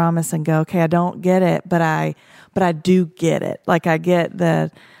this promise and go, okay, I don't get it, but I do get it. Like I get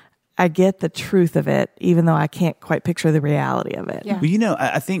the truth of it, even though I can't quite picture the reality of it. Yeah. Well, you know,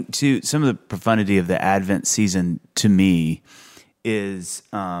 I think too, some of the profundity of the Advent season to me is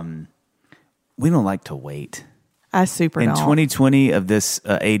we don't like to wait. I super in don't. 2020 of this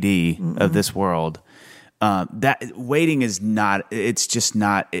AD of this world. That waiting is not. It's just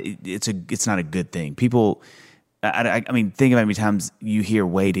not. It's not a good thing. People. I mean, think about how many times you hear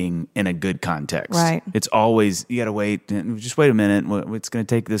waiting in a good context. Right. It's always you got to wait. Just wait a minute. It's going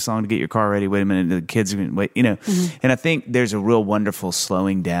to take this long to get your car ready. Wait a minute. The kids are going to wait. You know. Mm-hmm. And I think there's a real wonderful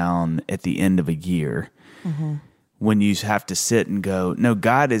slowing down at the end of a year when you have to sit and go, no,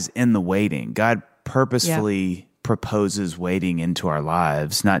 God is in the waiting. God purposefully proposes waiting into our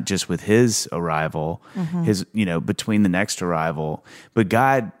lives, not just with His arrival, His, between the next arrival, but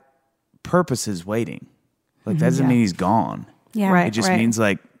God purposes waiting. Like that doesn't mean He's gone. Yeah. Right. It just means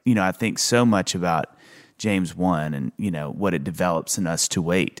I think so much about James 1 and, what it develops in us to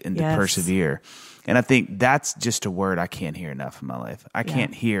wait and to persevere. And I think that's just a word I can't hear enough in my life. I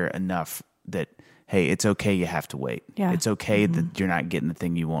can't hear enough that, hey, it's okay, you have to wait. Yeah. It's okay that you're not getting the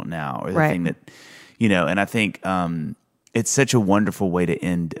thing you want now or the thing that, and I think it's such a wonderful way to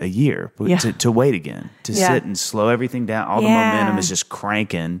end a year, to wait again, to sit and slow everything down. All the momentum is just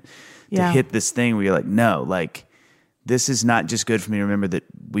cranking to hit this thing where you're like, no, like this is not just good for me to remember that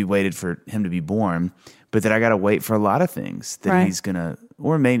we waited for Him to be born, but that I got to wait for a lot of things that He's going to,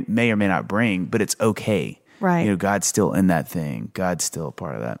 or may or may not bring, but it's okay. Right. God's still in that thing. God's still a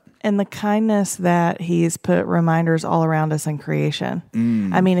part of that. And the kindness that He's put reminders all around us in creation.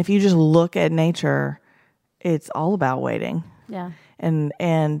 I mean, if you just look at nature, it's all about waiting. Yeah. And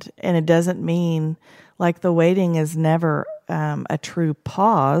it doesn't mean like the waiting is never a true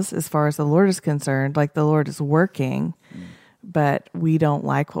pause as far as the Lord is concerned. Like the Lord is working, but we don't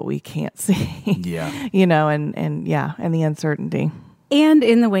like what we can't see. Yeah. And the uncertainty. And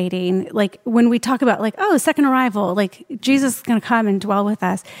in the waiting, like when we talk about like, oh, second arrival, like Jesus is going to come and dwell with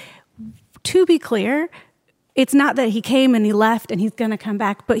us. To be clear, it's not that He came and He left and He's going to come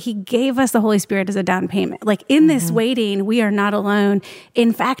back, but He gave us the Holy Spirit as a down payment. Like in this waiting, we are not alone.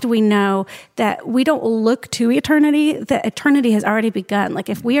 In fact, we know that we don't look to eternity, that eternity has already begun. Like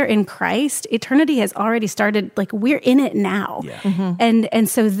if we are in Christ, eternity has already started. Like we're in it now. Yeah. And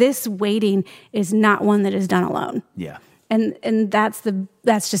so this waiting is not one that is done alone. Yeah. And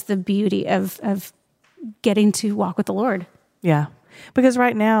that's just the beauty of getting to walk with the Lord. Yeah. Because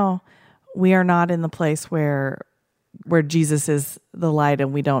right now we are not in the place where Jesus is the light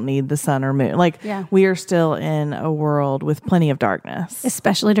and we don't need the sun or moon. Like we are still in a world with plenty of darkness.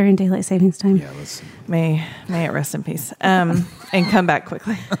 Especially during daylight savings time. Yeah, listen. May it rest in peace. And come back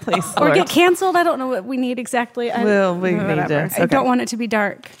quickly, please. Or Lord. get canceled. I don't know what we need exactly. We need to. I don't want it to be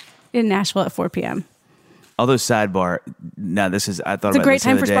dark in Nashville at 4 p.m. Although sidebar, now this is, I thought It's a about great this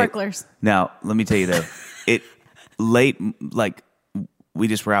time the for other day. sparklers. Now, let me tell you though, late, like we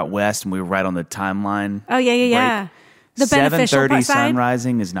just were out west and we were right on the timeline. Oh, yeah. The beneficial 7:30 side? sun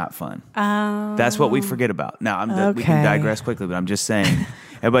rising is not fun. Oh. That's what we forget about. Now, we can Okay. digress quickly, but I'm just saying,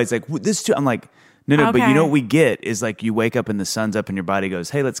 everybody's like, this too. I'm like, no, but you know what we get is like you wake up and the sun's up and your body goes,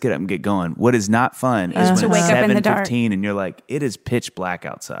 hey, let's get up and get going. What is not fun is to when wake it's up in the dark. 7:15 and you're like, it is pitch black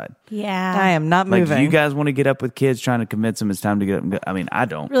outside. Yeah. I am not Like, moving. do you guys want to get up with kids trying to convince them it's time to get up and go? I mean, I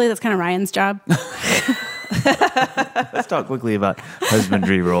don't. Really, that's kind of Ryan's job. Let's talk quickly about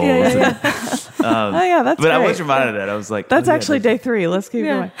husbandry roles. oh yeah, that's But I great. was reminded of that. I was like, That's oh, yeah, actually day 3. Let's keep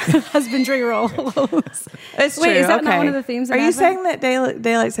going. Husbandry roles. It's Wait, true. is that not Okay. one of the themes in Are you Advent? saying that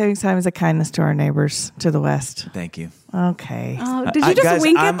daylight savings time is a kindness to our neighbors to the west? Thank you. Okay. Oh, did you just guys,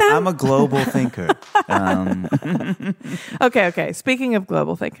 wink I'm, at them? I'm a global thinker. Okay. Speaking of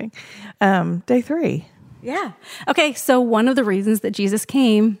global thinking, day 3. Yeah. Okay, so one of the reasons that Jesus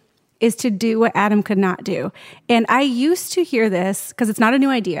came is to do what Adam could not do. And I used to hear this, because it's not a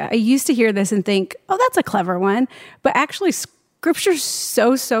new idea. I used to hear this and think, oh, that's a clever one. But actually, Scripture's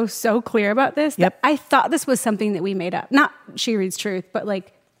so clear about this that I thought this was something that we made up. Not She Reads Truth, but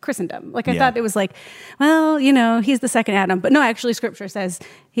like Christendom. Like I thought it was like, well, he's the second Adam. But no, actually, Scripture says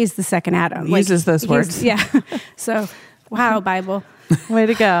he's the second Adam. Uses those words. Yeah. So, wow, Bible. Way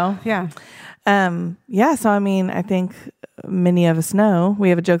to go. Yeah. So I mean, I think many of us know, we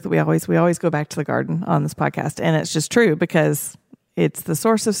have a joke that we always go back to the garden on this podcast, and it's just true because it's the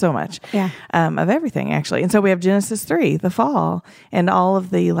source of so much, of everything actually. And so we have Genesis 3, the fall, and all of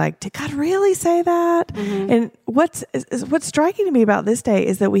the did God really say that? Mm-hmm. And what's striking to me about this day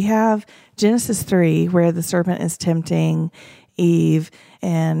is that we have Genesis 3, where the serpent is tempting Eve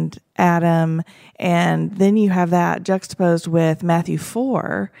and Adam, and then you have that juxtaposed with Matthew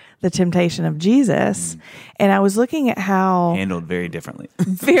 4, the temptation of Jesus. And I was looking at how Handled very differently.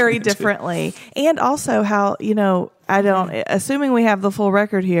 very differently, and also how, assuming we have the full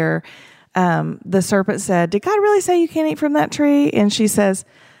record here, the serpent said, did God really say you can't eat from that tree? And she says,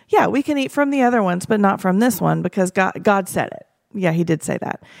 yeah, we can eat from the other ones, but not from this one because God said it. Yeah, he did say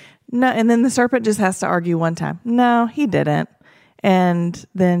that. No, and then the serpent just has to argue one time. No, he didn't. And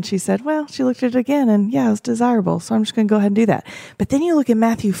then she said, well, she looked at it again and it was desirable. So I'm just going to go ahead and do that. But then you look at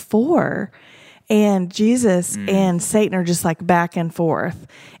Matthew 4 and Jesus and Satan are just back and forth,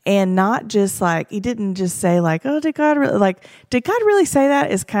 and not just he didn't just say oh, did God really say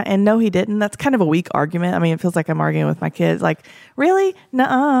that? And no, he didn't. That's kind of a weak argument. I mean, it feels like I'm arguing with my kids. Really?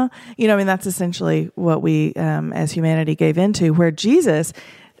 Nuh-uh. That's essentially what we, as humanity gave into, where Jesus,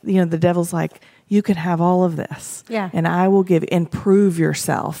 the devil's you can have all of this. Yeah. And I will and prove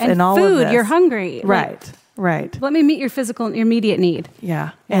yourself. And all food, of this. you're hungry. Right. Right. Let me meet your physical, your immediate need.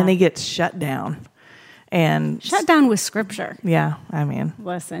 Yeah. And he gets shut down. And shut down with Scripture. Yeah. I mean.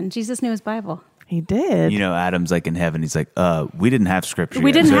 Listen, Jesus knew his Bible. He did. Adam's in heaven. He's we didn't have Scripture.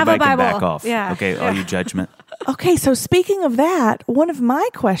 We didn't have a everybody Bible. Can back off. Yeah. Okay, all you judgment. Okay, so speaking of that, one of my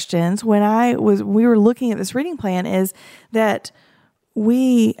questions when we were looking at this reading plan is that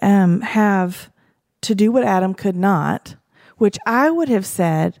we have to do what Adam could not, which I would have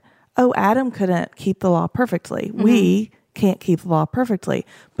said, oh, Adam couldn't keep the law perfectly. Mm-hmm. We can't keep the law perfectly.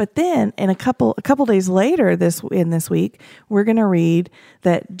 But then in a couple days later this week, we're going to read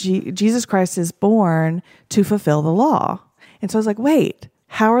that Jesus Christ is born to fulfill the law. And so I was like, wait,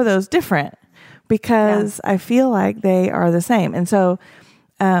 how are those different? Because I feel like they are the same. And so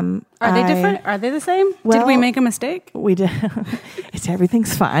are they different? Are they the same? Did we make a mistake? We did.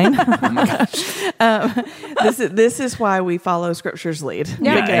 Everything's fine. Oh my gosh. This is why we follow Scripture's lead.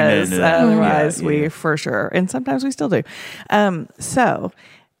 Yeah. Because otherwise we for sure, and sometimes we still do. So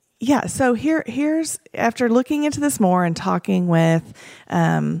here's after looking into this more and talking with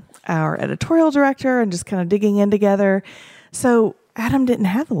our editorial director and just kind of digging in together. So Adam didn't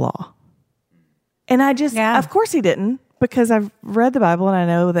have the law. And of course he didn't. Because I've read the Bible and I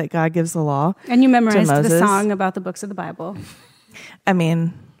know that God gives the law. And you memorized the song about the books of the Bible. I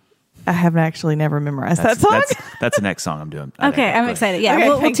mean, I haven't actually never memorized that song. That's the next song I'm doing. Okay, I'm excited. Yeah, Okay,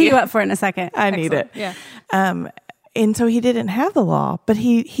 we'll tee you up for it in a second. I need it. Yeah. And so he didn't have the law, but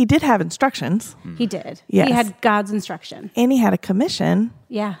he did have instructions. He did. Yes. He had God's instruction. And he had a commission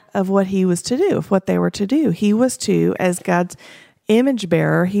of what he was to do, of what they were to do. He was to, as God's image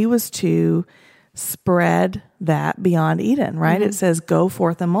bearer, he was to spread that beyond Eden, right? It says, go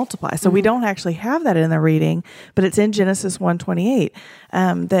forth and multiply. So we don't actually have that in the reading, but it's in Genesis 1:28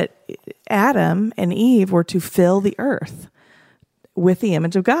 that Adam and Eve were to fill the earth with the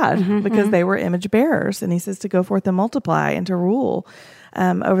image of God because they were image bearers. And he says to go forth and multiply and to rule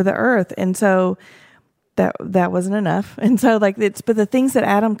over the earth. And so that wasn't enough. And so but the things that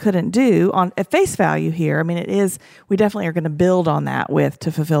Adam couldn't do at face value here, I mean, we definitely are going to build on that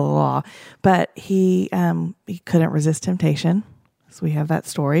to fulfill the law, but he couldn't resist temptation. So we have that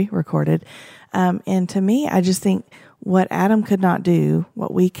story recorded. And to me, I just think what Adam could not do,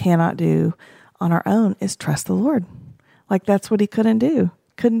 what we cannot do on our own is trust the Lord. Like that's what he couldn't do.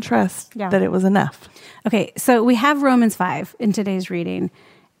 Couldn't trust that it was enough. Okay, so we have Romans 5 in today's reading.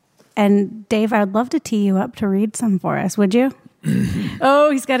 And Dave, I'd love to tee you up to read some for us. Would you? Oh,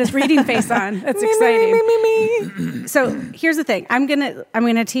 he's got his reading face on. That's exciting. So here's the thing. I'm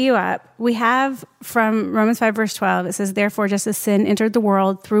gonna tee you up. We have from Romans 5 verse 12. It says, "Therefore, just as sin entered the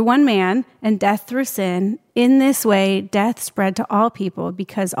world through one man, and death through sin, in this way death spread to all people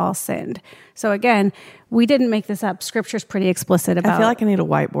because all sinned." So again, we didn't make this up. Scripture's pretty explicit about. I feel like I need a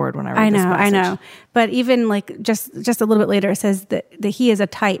whiteboard when I read this passage. I know. But even like just a little bit later, it says that he is a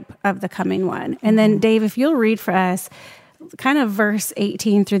type of the coming one. And then Dave, if you'll read for us kind of verse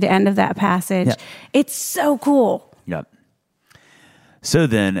 18 through the end of that passage. Yep. It's so cool. Yep. So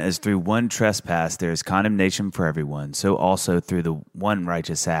then, as through one trespass there is condemnation for everyone, so also through the one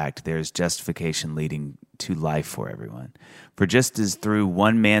righteous act there is justification leading to life for everyone. For just as through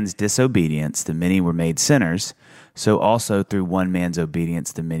one man's disobedience the many were made sinners, so also through one man's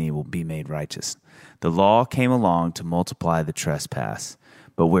obedience the many will be made righteous. The law came along to multiply the trespass.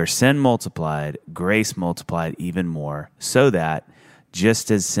 But where sin multiplied, grace multiplied even more, so that, just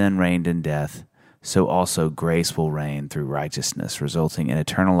as sin reigned in death, so also grace will reign through righteousness, resulting in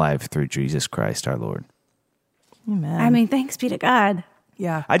eternal life through Jesus Christ our Lord. Amen. I mean, thanks be to God.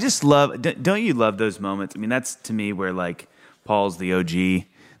 Yeah. I just love, don't you love those moments? I mean, that's to me where like Paul's the OG,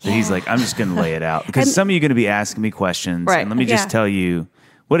 that he's like, I'm just going to lay it out. Because some of you are going to be asking me questions. Right. And let me just tell you,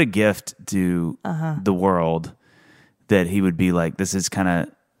 what a gift to the world that he would be like, this is kind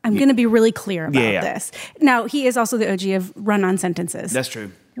of... I'm going to be really clear about this. Now, he is also the OG of run-on sentences. That's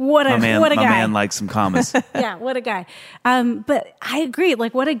true. What a guy. My man likes some commas. Yeah, what a guy. But I agree.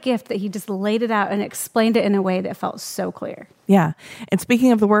 Like, what a gift that he just laid it out and explained it in a way that felt so clear. Yeah. And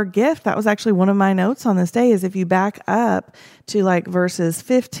speaking of the word gift, that was actually one of my notes on this day is if you back up to like verses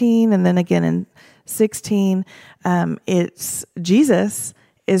 15 and then again in 16, it's Jesus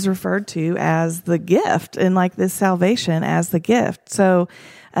is referred to as the gift and like this salvation as the gift. So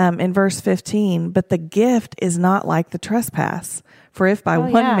in verse 15, but the gift is not like the trespass. For if by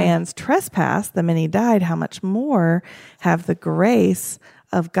one man's trespass the many died, how much more have the grace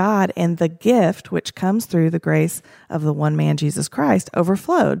of God and the gift which comes through the grace of the one man, Jesus Christ,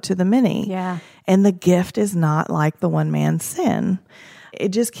 overflowed to the many. Yeah. And the gift is not like the one man's sin. It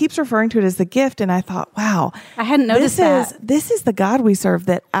just keeps referring to it as the gift. And I thought, wow. I hadn't noticed that. This is the God we serve,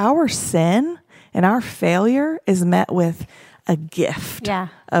 that our sin and our failure is met with a gift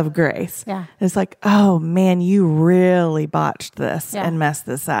of grace. Yeah. It's like, oh man, you really botched this and messed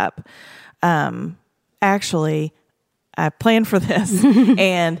this up. Actually, I planned for this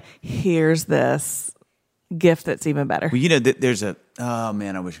and here's this gift that's even better. Well, you know, there's oh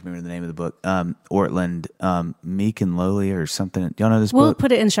man, I wish I remember the name of the book. Ortland, Meek and Lowly or something. Y'all know this book? We'll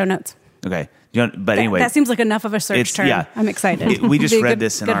put it in show notes. Okay. But anyway. That seems like enough of a search term. Yeah. I'm excited. We just read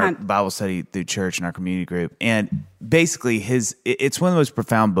this in our Bible study through church and our community group. And basically it's one of the most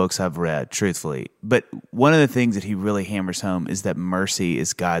profound books I've read, truthfully. But one of the things that he really hammers home is that mercy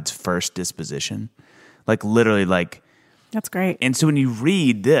is God's first disposition. Like literally like. That's great. And so when you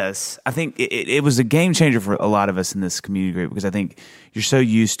read this, I think it was a game changer for a lot of us in this community group because I think you're so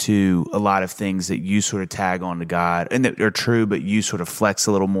used to a lot of things that you sort of tag on to God and that are true, but you sort of flex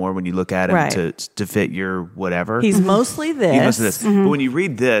a little more when you look at him to fit your whatever. He's mostly this. He's mostly this. Mm-hmm. But when you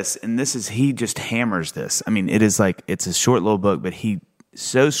read this, and he just hammers this. I mean, it is like, it's a short little book, but he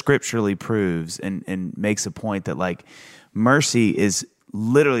so scripturally proves and makes a point that like mercy is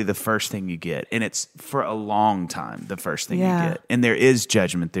literally the first thing you get, and it's for a long time the first thing you get. And there is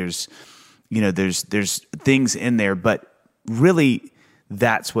judgment. There's things in there, but really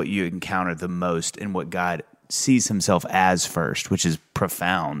that's what you encounter the most and what God sees himself as first, which is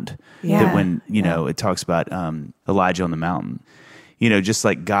profound. That when it talks about Elijah on the mountain, just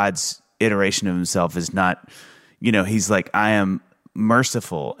like God's iteration of himself is not he's like, I am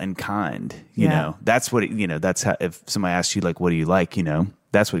merciful and kind. You know, that's what that's how. If somebody asks you like, what do you like?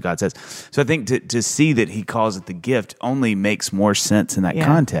 That's what God says. So I think to see that He calls it the gift only makes more sense in that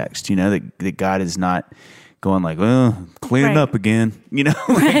context. That God is not going like, well, clean it up again.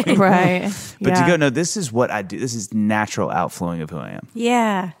 Right. But to go, no, this is what I do. This is natural outflowing of who I am.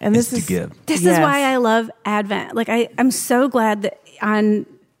 Yeah. And this is to give. This is why I love Advent. Like I'm so glad that on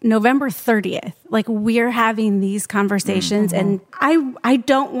November 30th, like we're having these conversations, and I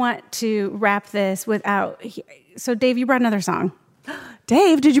don't want to wrap this without. So Dave, you brought another song.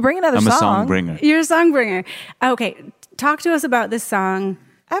 Dave, did you bring another song? I'm a song bringer. You're a song bringer. Okay, talk to us about this song.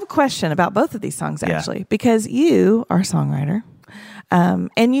 I have a question about both of these songs, actually, because you are a songwriter.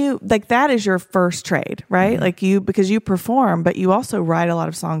 And you like that is your first trade, right? Like because you perform, but you also write a lot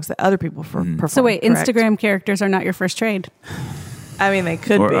of songs that other people perform. So wait, correct? Instagram characters are not your first trade? I mean, they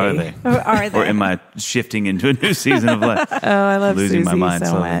could or be. Are they? Or are they? Or am I shifting into a new season of life? Oh, I love Losing Susie my mind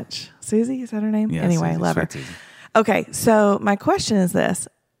so slowly. much. Susie, is that her name? Yeah, anyway, Susie, love her. sweet Susie. Okay, so my question is this.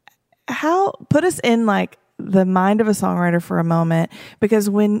 Put us in like the mind of a songwriter for a moment, because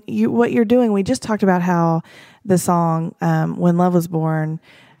what you're doing, we just talked about how the song, When Love Was Born,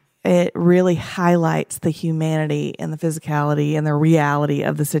 it really highlights the humanity and the physicality and the reality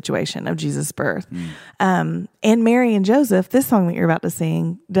of the situation of Jesus' birth. And Mary and Joseph, this song that you're about to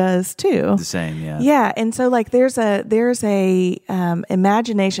sing, does too. The same, yeah. Yeah, and so like there's a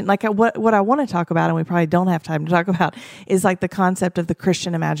imagination, like what I want to talk about, and we probably don't have time to talk about, is like the concept of the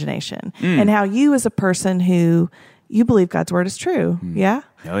Christian imagination and how you as a person who you believe God's word is true. Yeah.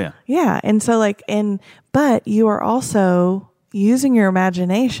 Oh yeah. Yeah, and so like but you are also using your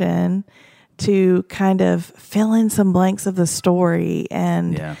imagination to kind of fill in some blanks of the story.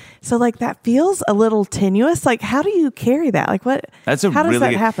 And so like that feels a little tenuous. Like, how do you carry that? Like how does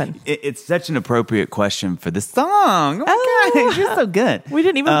that happen? It's such an appropriate question for this song. Oh my God, you're so good. We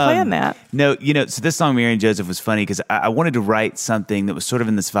didn't even plan that. No, so this song, Mary and Joseph, was funny because I wanted to write something that was sort of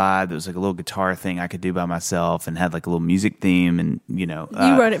in this vibe. That was like a little guitar thing I could do by myself and had like a little music theme. And, you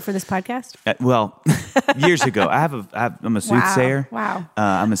wrote it for this podcast? Well, years ago. I'm a soothsayer. Wow.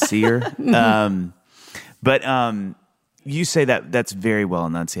 I'm a seer. But you say that's very well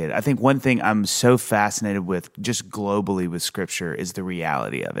enunciated. I think one thing I'm so fascinated with just globally with Scripture is the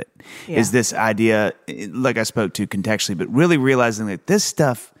reality of it. Is this idea, like I spoke to contextually, but really realizing that this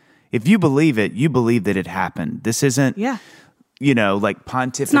stuff, if you believe it, you believe that it happened. This isn't, like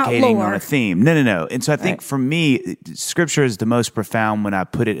pontificating on a theme. No. And so I think for me, Scripture is the most profound when I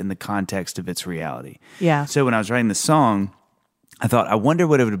put it in the context of its reality. Yeah. So when I was writing the song, I thought, I wonder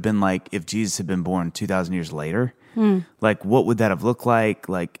what it would have been like if Jesus had been born 2,000 years later. Like, what would that have looked like?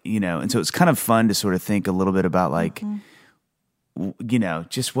 Like, and so it's kind of fun to sort of think a little bit about like,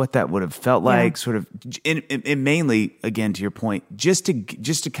 just what that would have felt like, sort of, and mainly, again, to your point, just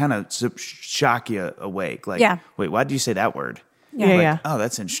to kind of shock you awake. Like, wait, why did you say that word? Yeah. Oh,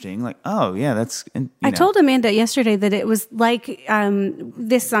 that's interesting. Like, oh, yeah, that's. I told Amanda yesterday that it was like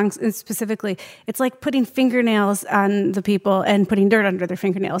this song specifically. It's like putting fingernails on the people and putting dirt under their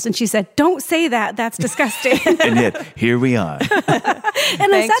fingernails. And she said, "Don't say that. That's disgusting." And yet, here we are. And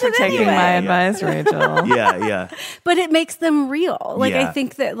Thanks for taking my advice, Rachel. Yeah. But it makes them real. Like I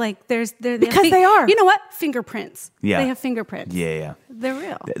think that like because they are. You know what? Fingerprints. Yeah, they have fingerprints. Yeah. They're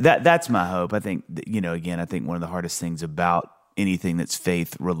real. That's my hope. I think again, I think one of the hardest things about anything that's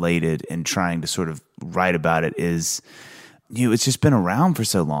faith related and trying to sort of write about it is, it's just been around for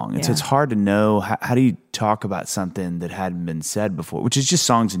so long. And so it's hard to know how do you talk about something that hadn't been said before, which is just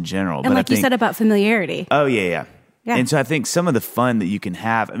songs in general. And but you said about familiarity. Oh, yeah. And so I think some of the fun that you can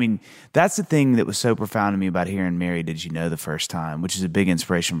have, I mean, that's the thing that was so profound to me about hearing Mary Did You Know the first time, which is a big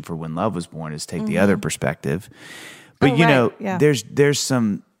inspiration for When Love Was Born, is take the other perspective. But, there's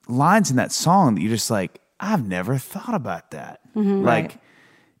some lines in that song that you're just like, I've never thought about that. Like,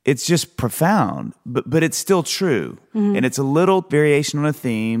 it's just profound, but it's still true. And it's a little variation on a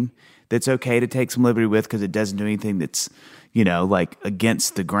theme that's okay to take some liberty with because it doesn't do anything that's, like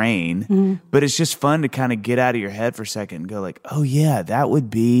against the grain. But it's just fun to kind of get out of your head for a second and go like, oh yeah, that would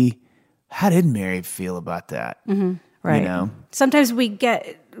be, how did Mary feel about that? Right. Sometimes we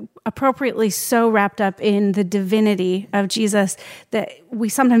get appropriately so wrapped up in the divinity of Jesus that we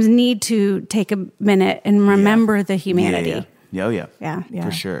sometimes need to take a minute and remember the humanity. Yeah,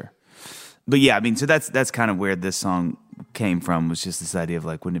 for sure. But yeah, I mean, so that's kind of where this song came from, was just this idea of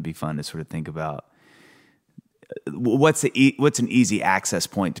like, wouldn't it be fun to sort of think about what's an easy access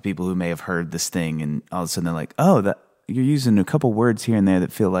point to people who may have heard this thing and all of a sudden they're like, oh, that you're using a couple words here and there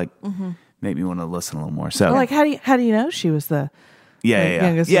that feel like make me want to listen a little more. So, like, how do you know she was the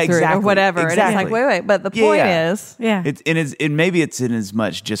youngest is 3 or exactly. whatever. Exactly. And it's like, wait. But the point is, and maybe it's in as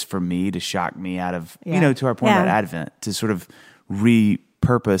much just for me to shock me out of, to our point about Advent, to sort of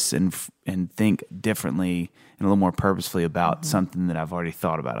repurpose and think differently and a little more purposefully about something that I've already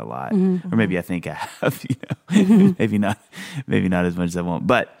thought about a lot, or maybe I think I have, maybe not as much as I want.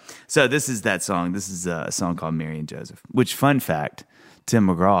 But so this is that song. This is a song called Mary and Joseph, which, fun fact, Tim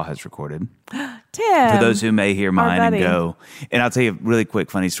McGraw has recorded. Tim, for those who may hear mine and buddy. go. And I'll tell you a really quick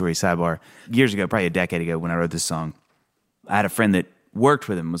funny story, sidebar. Years ago, probably a decade ago, when I wrote this song, I had a friend that worked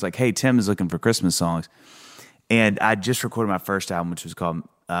with him, was like, hey, Tim is looking for Christmas songs. And I just recorded my first album, which was called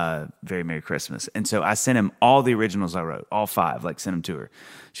Very Merry Christmas. And so I sent him all the originals I wrote, all 5, like sent them to her.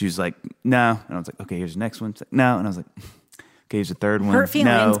 She was like, no. And I was like, okay, here's the next one. She's like, no. And I was like, okay, here's the third one. Hurt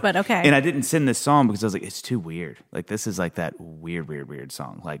feelings, no. but okay. And I didn't send this song because I was like, it's too weird. Like, this is like that weird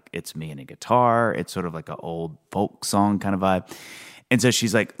song. Like, it's me and a guitar. It's sort of like an old folk song kind of vibe. And so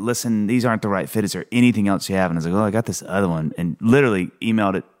she's like, listen, these aren't the right fit. Is there anything else you have? And I was like, oh, I got this other one. And literally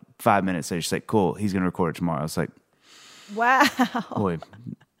emailed it 5 minutes later. She's like, cool, he's going to record it tomorrow. I was like, wow. Boy,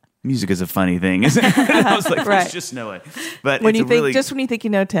 music is a funny thing, isn't it? I was like, there's just no way. But When it's you a think, really, just when you think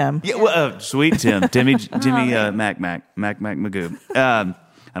you know Tim. yeah, well, sweet Tim, Timmy, Mac Magoo. I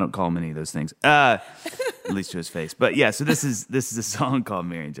don't call him any of those things, at least to his face. But yeah, so this is a song called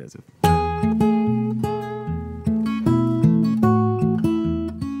Mary and Joseph.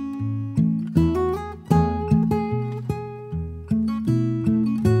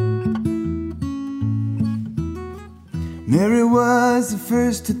 Mary was the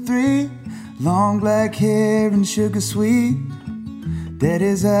first of 3, long black hair and sugar sweet,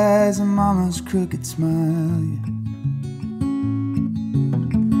 daddy's eyes and mama's crooked smile.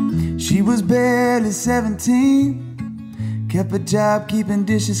 Yeah. She was barely 17, kept a job keeping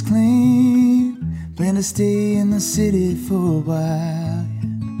dishes clean, planned to stay in the city for a while,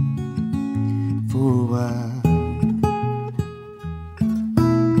 yeah. For a while.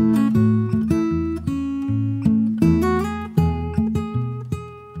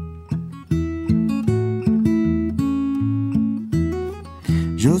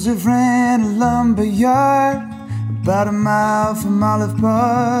 Joseph ran a lumber yard about a mile from Olive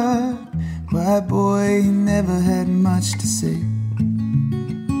Park. Quiet boy, he never had much to say.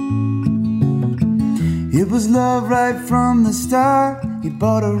 It was love right from the start. He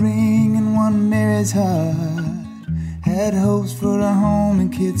bought a ring and won Mary's heart. Had hopes for a home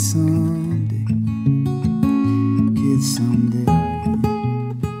and kids someday. Kids someday.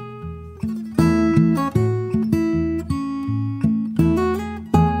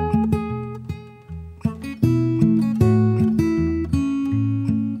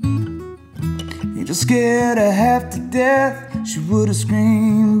 Scared her half to death. She would have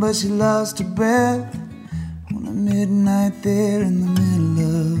screamed, but she lost her breath on a midnight there in the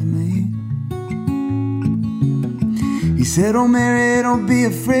middle of May. He said, oh Mary, don't be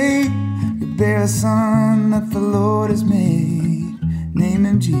afraid. You bear a son that the Lord has made. Name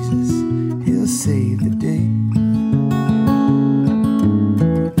him Jesus, he'll save the day.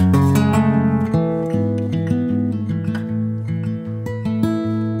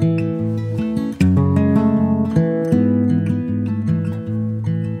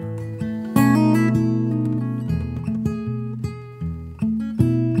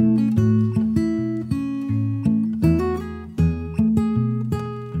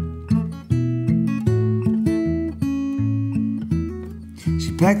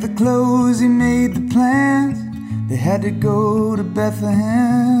 Packed the clothes, he made the plans. They had to go to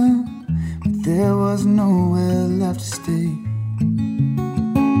Bethlehem, but there was nowhere left to stay.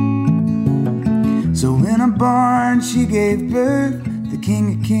 So in a barn she gave birth, the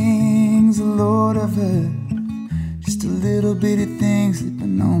King of Kings, the Lord of Earth. Just a little bitty thing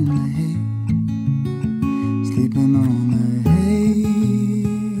sleeping on the hay, sleeping on the hay.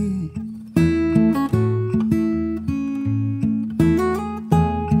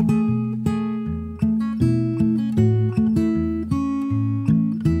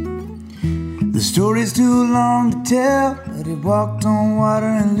 The story's too long to tell, but he walked on water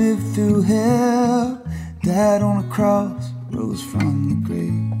and lived through hell. Died on a cross, rose from the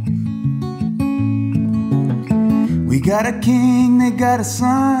grave. We got a king, they got a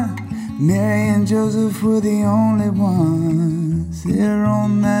son. Mary and Joseph were the only ones there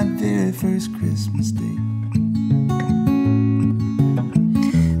on that very first Christmas day.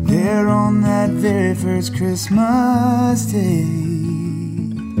 There on that very first Christmas day.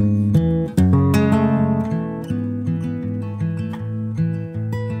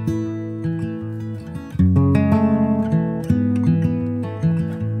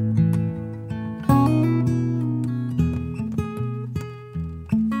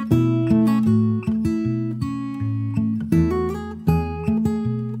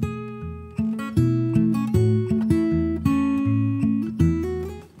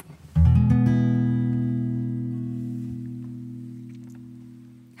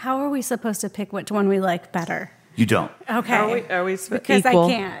 How are we supposed to pick which one we like better? You don't. Okay. Are we because equal? I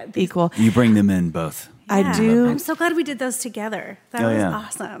can't. Equal. You bring them in both. I do. I'm so glad we did those together. That was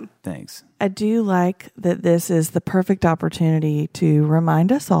awesome. Thanks. I do like that this is the perfect opportunity to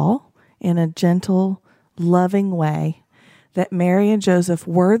remind us all in a gentle, loving way that Mary and Joseph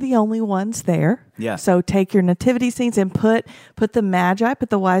were the only ones there. Yeah. So take your nativity scenes and put the Magi,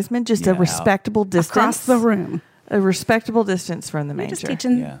 put the wise men just a respectable distance. Across the room. A respectable distance from the manger. Just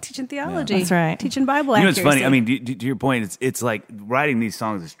teaching theology. That's right. Teaching Bible You know, accuracy. it's funny. I mean, to your point, it's like writing these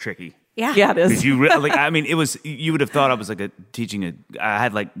songs is tricky. Yeah. Yeah, it is. Because it was. You would have thought I was like I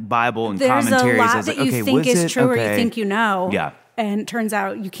had like Bible and There's commentaries. a I lot was that like, you okay, think was is it? true or you Okay. think you know. Yeah. And it turns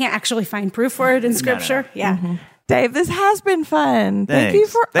out you can't actually find proof for it in Scripture. Yeah. Dave, this has been fun. Thank you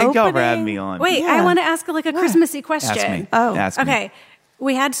Thanks. for Thank y'all for opening. having me on. Wait, Yeah. I want to ask like a Christmassy question. Ask me. Oh. Ask me. Okay.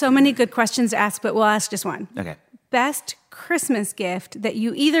 We had so many good questions to ask, but we'll ask just one. Okay. Best Christmas gift that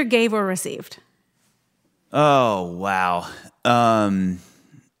you either gave or received? Oh wow. One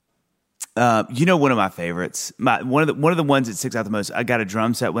of my favorites. One of the ones that sticks out the most. I got a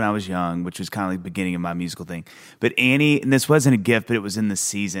drum set when I was young, which was kind of like the beginning of my musical thing. But Annie, and this wasn't a gift, but it was in the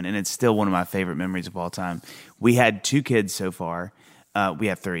season, and it's still one of my favorite memories of all time. We had 2 kids so far. We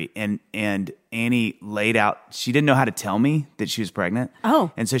have 3, and Annie laid out. She didn't know how to tell me that she was pregnant.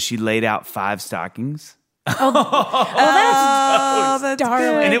 Oh. And so she laid out 5 stockings. Oh, that's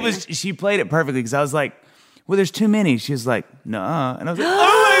darling. And she played it perfectly because I was like, well, there's too many. She was like, no. And I was like,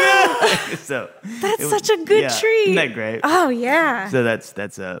 oh my God. So That's such a good treat. Isn't that great? Oh, yeah. So that's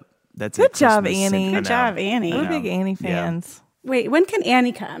Good job, Annie. Good job, Annie. We're big Annie fans. Wait, when can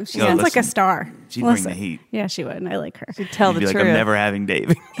Annie come? She Oh, sounds like a listen. star. She'd bring the heat. Yeah, she would. I like her. Tell You'd the be like, truth. I'm never having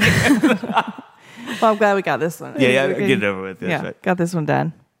David. Well, I'm glad we got this one. yeah, get it over with. That's Yeah, right. got this one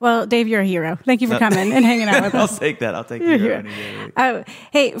done. Well, Dave, you're a hero. Thank you for coming and hanging out with I'll us. take that. I'll take you any day.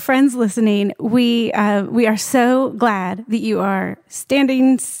 Hey, friends listening, we are so glad that you are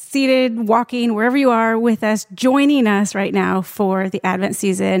standing, seated, walking, wherever you are with us, joining us right now for the Advent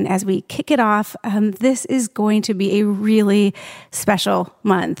season as we kick it off. This is going to be a really special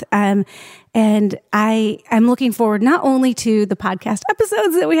month. And I'm looking forward not only to the podcast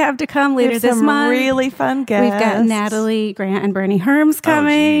episodes that we have to come later this some month. really fun guests. We've got Natalie Grant and Bernie Herms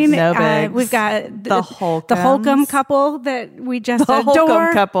coming. geez. No bigs. We've got The Holcombs. the Holcomb couple that we just The adore.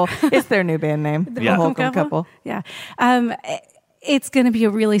 Holcomb couple. It's their new band name. The Yeah. Holcomb couple. Yeah. It's going to be a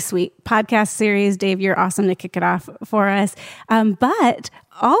really sweet podcast series. Dave, you're awesome to kick it off for us. But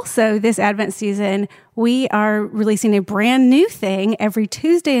also this Advent season, we are releasing a brand new thing every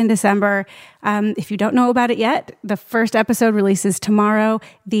Tuesday in December. If you don't know about it yet, the first episode releases tomorrow.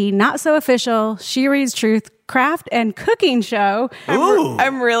 The not so official She Reads Truth craft and cooking show.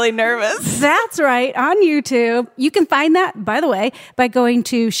 I'm really nervous. That's right, on YouTube. You can find that, by the way, by going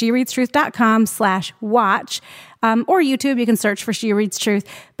to shereadstruth.com/watch. Or YouTube, you can search for She Reads Truth.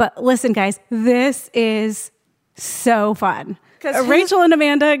 But listen, guys, this is so fun. Rachel and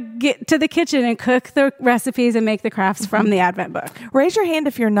Amanda get to the kitchen and cook the recipes and make the crafts from the Advent book. Raise your hand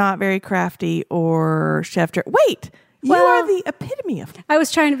if you're not very crafty or chef. Wait, you are the epitome of. I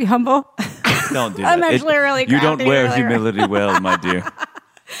was trying to be humble. Don't do that. I'm actually really You don't crafty, wear really. humility well, my dear.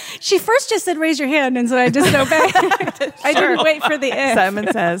 She first just said, raise your hand. And so I just obeyed. I didn't wait for the if.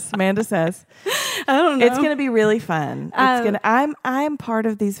 Simon says, Amanda says, I don't know. it's going to be really fun. I'm part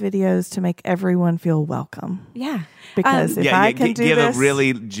of these videos to make everyone feel welcome. Yeah. Because if I can do give this, a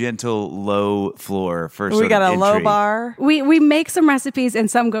really gentle, low floor for we sort got of a low entry. bar. We make some recipes and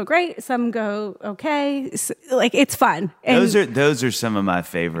some go great, some go okay. Like it's fun. And Those are some of my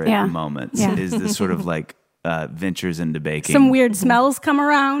favorite Yeah. moments. Yeah. Is this sort of like ventures into baking? some weird smells come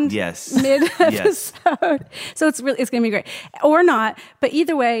around. Yes. Mid Yes. episode. So it's going to be great. Or not, but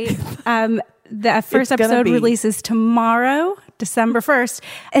either way, the first It's gonna episode be. releases tomorrow, December 1st.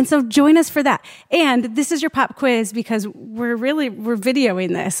 And so join us for that. And this is your pop quiz because we're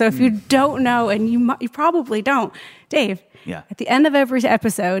videoing this. So if you don't know, and you probably don't, Dave, Yeah. at the end of every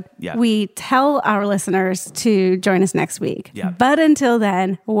episode, Yeah. we tell our listeners to join us next week. Yeah. But until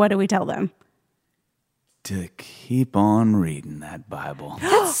then, what do we tell them? To keep on reading that Bible.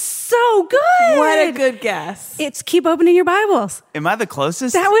 So good. What a good guess. It's keep opening your Bibles. Am I the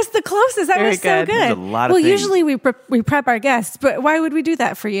closest? That was the closest. That Very was so good. good. There's a lot of well, things. usually we prep our guests, but why would we do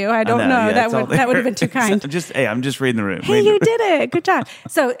that for you? I don't know. Yeah, it's all That would have been too there. kind. I'm just reading the room. Hey, you did it. Good job.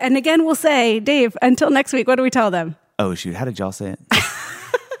 So, and again, we'll say, Dave, until next week, what do we tell them? Oh shoot! How did y'all say it?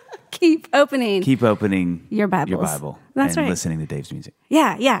 Keep opening. Keep opening Your Bibles. Your Bible. That's and right. listening to Dave's music.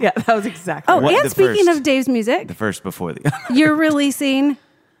 Yeah. Yeah, that was exactly. Oh, What- and the speaking first- of Dave's music, The first before the. you're releasing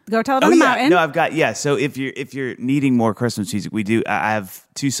Go Tell It on the Mountain. No, I've got So if you're needing more Christmas music, we do. I have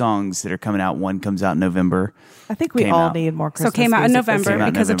 2 songs that are coming out. One comes out in November. I think we all need more Christmas. So came out in music this November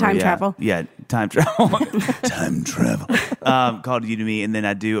year. because of time travel. Yeah, time travel. Time travel. Called You to Me, and then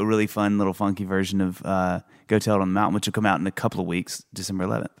I do a really fun little funky version of Go Tell It on the Mountain, which will come out in a couple of weeks, December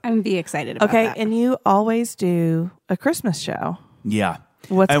 11th. I'm excited about that. And you always do a Christmas show. Yeah.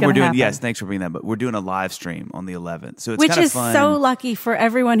 What's and we're doing happen? Yes, thanks for bringing that. But we're doing a live stream on the 11th, so it's which kind of is fun. so lucky for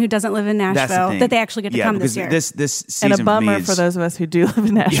everyone who doesn't live in Nashville that they actually get to come this year. This season and a bummer for, for those of us who do live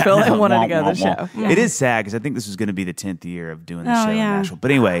in Nashville and wanted to go to the show. It is sad because I think this was going to be the 10th year of doing the show in Nashville.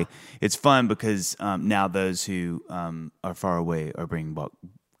 But anyway, it's fun because now those who are far away are bringing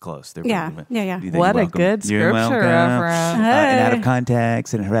close. They're Yeah. What a good scripture reference. And out of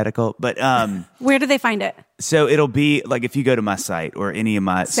context and heretical. But where do they find it? so it'll be like if you go to my site or any of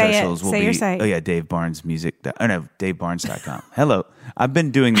my socials will Say be your site. Oh yeah, Dave Barnes Music. Oh no, DaveBarnes.com. Hello. I've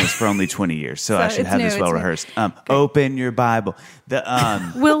been doing this for only 20 years, so I should have this well rehearsed. Open your Bible.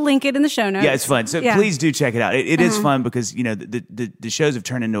 We'll link it in the show notes. Yeah, it's fun. So please do check it out. It is fun because the shows have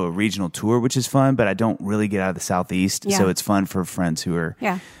turned into a regional tour, which is fun. But I don't really get out of the Southeast, so it's fun for friends who are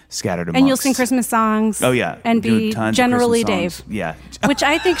scattered amongst. And you'll sing Christmas songs. Oh yeah, and be Generally Dave. Yeah, which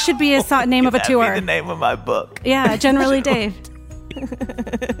I think should be a name of a tour. That'd be the name of my book. Yeah, Generally Dave.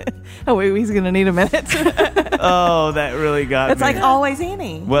 Oh wait, he's gonna need a minute. Oh, that really got me. It's like Always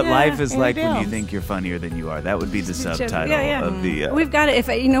Annie. What life is Annie like when Downs. you think you're funnier than you are. That would be the subtitle of the. We've got it. If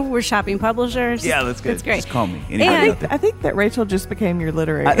we're shopping publishers. Yeah, that's good. It's great. Just call me. I think that Rachel just became your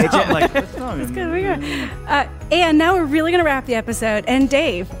literary agent. I'm like, what's wrong? It's good. And now we're really going to wrap the episode. And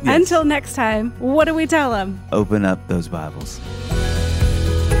Dave, until next time, what do we tell them? Open up those Bibles.